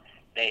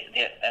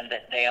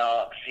 They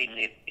are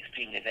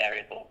extremely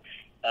variable.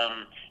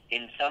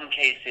 In some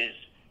cases,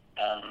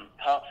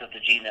 parts of the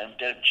genome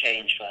don't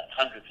change for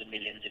hundreds of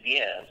millions of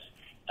years,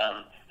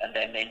 and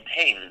they're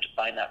maintained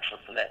by natural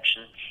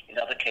selection. In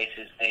other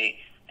cases, they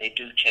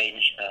do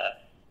change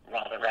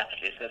rather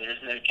rapidly. So there is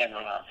no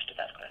general answer to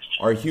that question.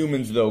 Are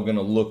humans, though, going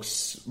to look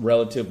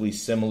relatively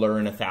similar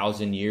in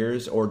 1,000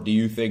 years, or do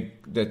you think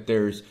that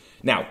there's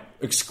now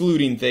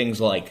excluding things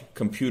like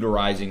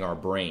computerizing our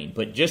brain,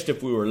 but just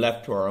if we were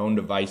left to our own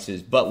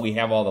devices, but we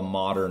have all the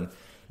modern,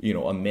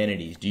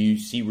 amenities, do you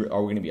see,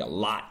 are we going to be a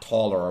lot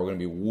taller? Are we going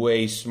to be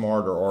way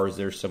smarter? Or is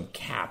there some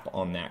cap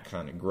on that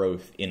kind of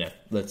growth in,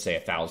 let's say,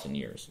 1,000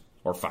 years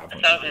or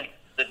 500 years?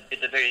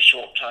 It's a very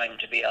short time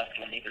to be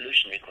asking an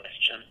evolutionary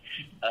question.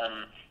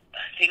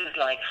 Things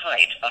like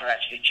height are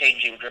actually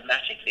changing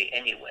dramatically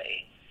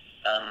anyway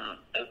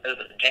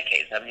over the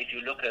decades. I mean, if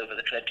you look over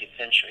the 20th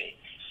century,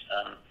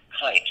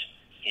 height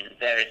in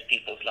various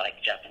peoples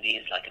like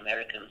Japanese, like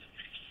Americans,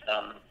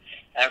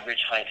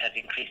 average height has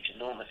increased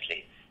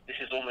enormously. This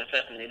is almost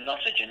certainly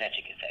not a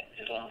genetic effect.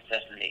 This is almost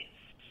certainly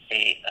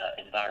a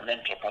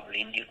environmental,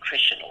 probably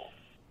nutritional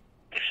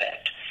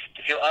effect.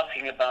 If you're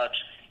asking about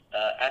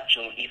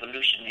actual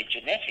evolutionary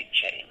genetic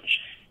change,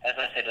 as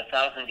I said,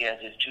 1,000 years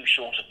is too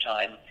short a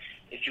time.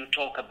 If you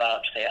talk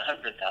about, say,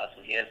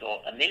 100,000 years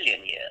or 1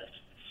 million years,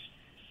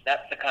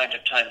 that's the kind of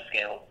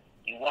timescale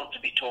you want to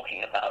be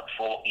talking about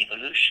for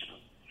evolution.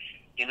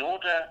 In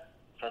order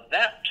for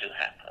that to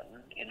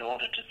happen, in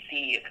order to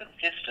see a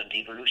consistent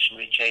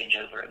evolutionary change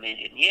over 1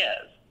 million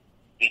years,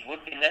 it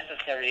would be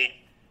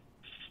necessary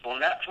for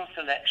natural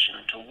selection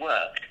to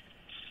work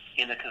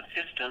in a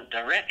consistent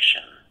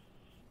direction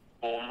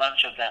for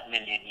much of that 1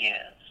 million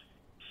years.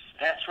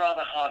 That's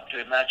rather hard to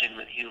imagine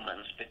with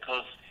humans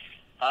because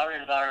our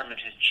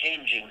environment is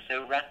changing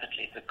so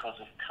rapidly because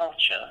of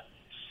culture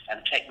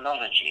and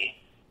technology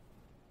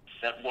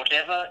that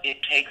whatever it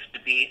takes to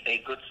be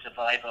a good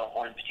survivor,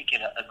 or in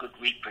particular a good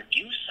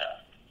reproducer,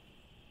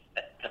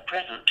 at the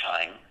present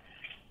time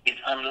is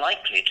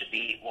unlikely to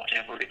be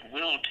whatever it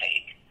will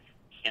take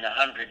in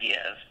 100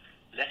 years,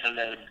 let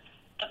alone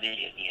 1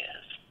 million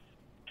years.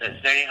 So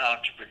it's very hard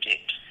to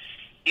predict.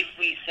 If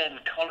we send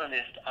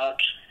colonists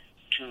out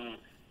to,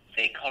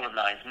 say,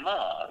 colonize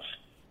Mars,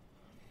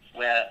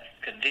 where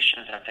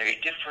conditions are very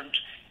different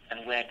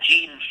and where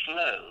gene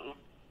flow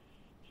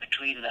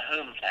between the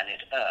home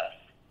planet Earth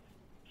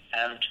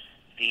and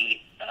the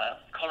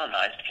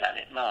colonized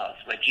planet Mars,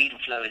 where gene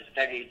flow is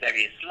very,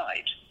 very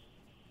slight,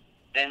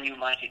 then you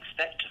might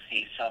expect to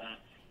see some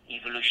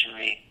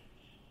evolutionary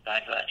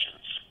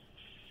divergence.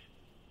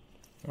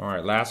 All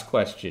right, last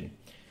question.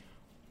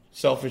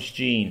 Selfish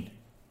gene.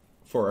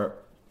 For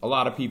a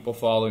lot of people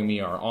following me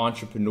are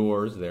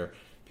entrepreneurs. They're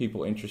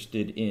people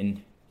interested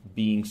in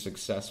being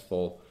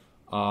successful.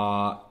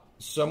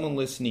 Someone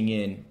listening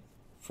in,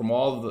 from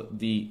all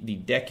the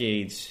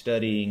decades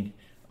studying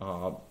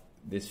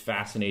this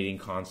fascinating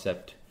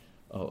concept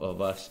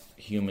of us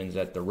humans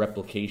at the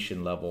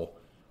replication level,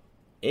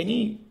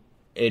 any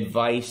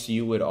advice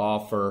you would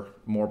offer,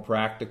 more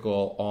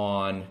practical,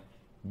 on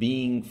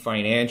being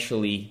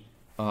financially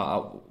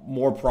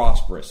more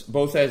prosperous,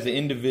 both as an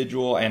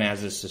individual and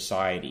as a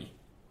society?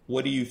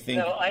 What do you think?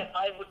 No,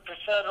 I would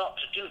prefer not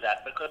to do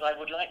that, because I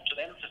would like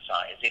to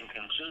emphasize in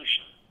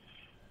conclusion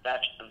that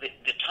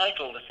the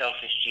title, The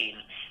Selfish Gene,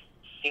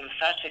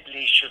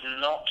 emphatically should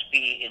not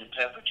be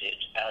interpreted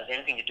as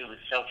anything to do with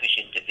selfish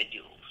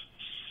individuals.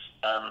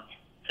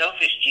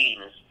 Selfish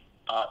genes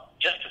are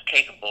just as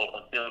capable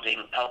of building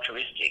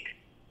altruistic,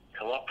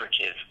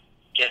 cooperative,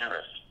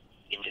 generous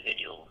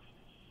individuals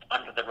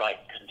under the right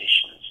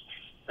conditions.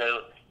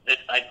 So that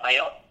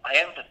I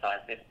emphasize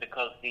this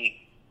because the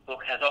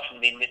book has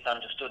often been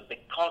misunderstood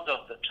because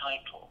of the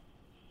title.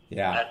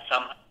 Yeah. As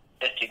some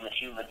suggesting that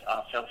humans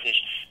are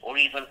selfish, or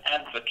even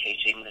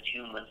advocating that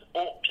humans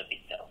ought to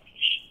be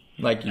selfish.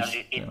 Like you,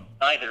 and it's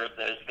neither of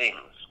those things.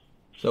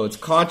 So it's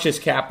conscious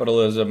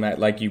capitalism,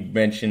 like you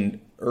mentioned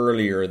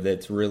earlier,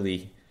 that's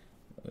really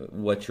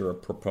what you're a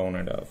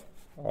proponent of.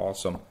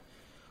 Awesome.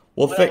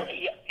 Well,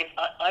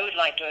 I would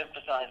like to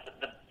emphasize that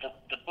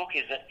the book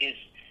is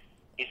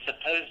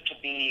supposed to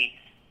be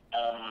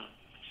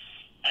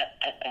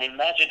an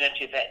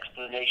imaginative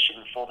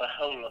explanation for the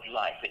whole of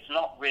life. It's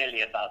not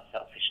really about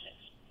selfishness.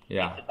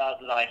 Yeah. It's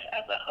about life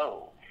as a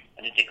whole,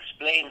 and it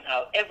explains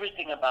how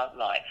everything about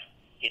life,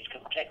 its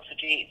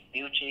complexity, its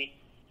beauty,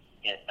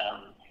 its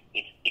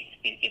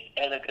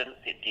elegance,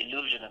 its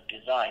illusion of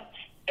design,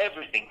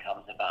 everything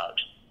comes about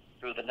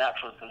through the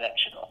natural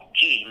selection of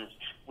genes,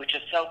 which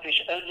are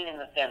selfish only in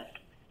the sense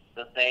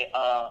that they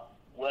are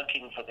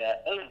working for their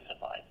own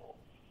survival.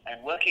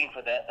 And working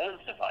for their own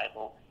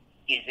survival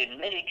is in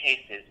many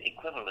cases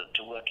equivalent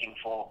to working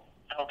for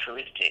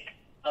altruistic,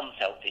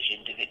 unselfish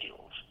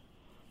individuals.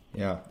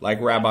 Yeah, like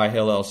Rabbi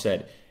Hillel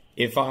said,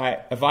 if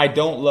I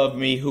don't love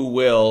me, who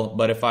will?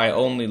 But if I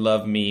only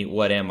love me,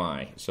 what am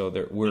I? So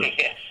we're...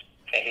 Yes,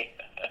 okay.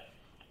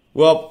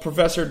 Well,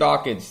 Professor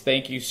Dawkins,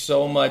 thank you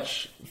so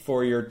much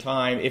for your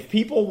time. If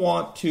people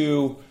want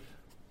to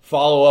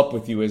follow up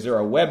with you, is there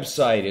a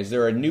website? Is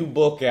there a new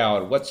book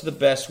out? What's the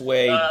best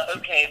way?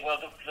 Okay, well,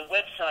 the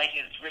website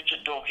is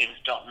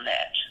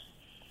richarddawkins.net.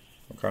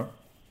 Okay.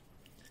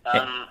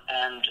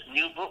 And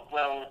new book,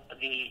 well,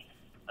 the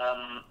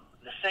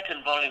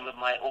second volume of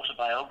my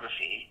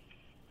autobiography,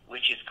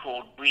 which is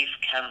called Brief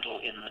Candle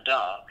in the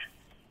Dark,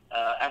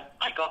 and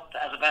I got,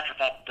 as a matter of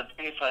fact, the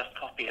very first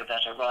copy of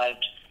that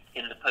arrived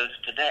in the post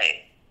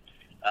today.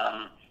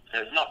 So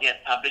it's not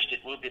yet published.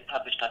 It will be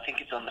published, I think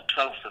it's on the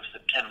 12th of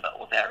September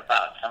or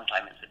thereabouts,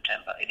 sometime in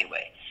September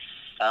anyway.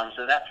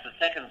 So that's the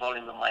second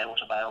volume of my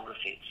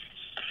autobiography.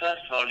 The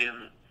first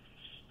volume,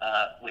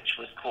 which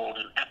was called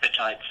An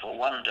Appetite for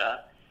Wonder,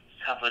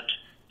 covered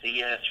the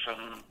years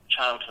from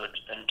childhood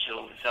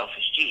until the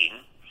selfish gene.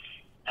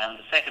 And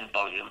the second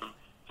volume,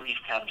 Brief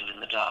Candle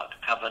in the Dark,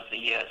 covers the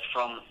years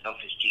from the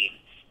selfish gene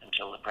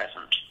until the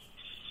present.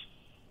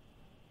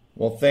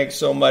 Well, thanks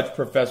so much,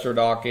 Professor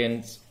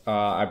Dawkins.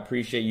 I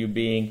appreciate you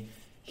being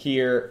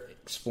here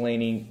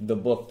explaining the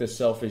book, The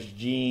Selfish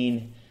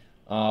Gene.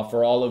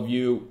 For all of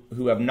you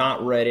who have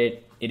not read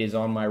it, it is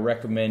on my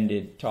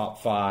recommended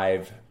top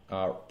 5.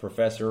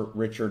 Professor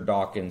Richard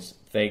Dawkins,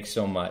 thanks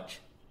so much.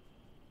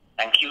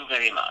 Thank you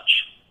very much.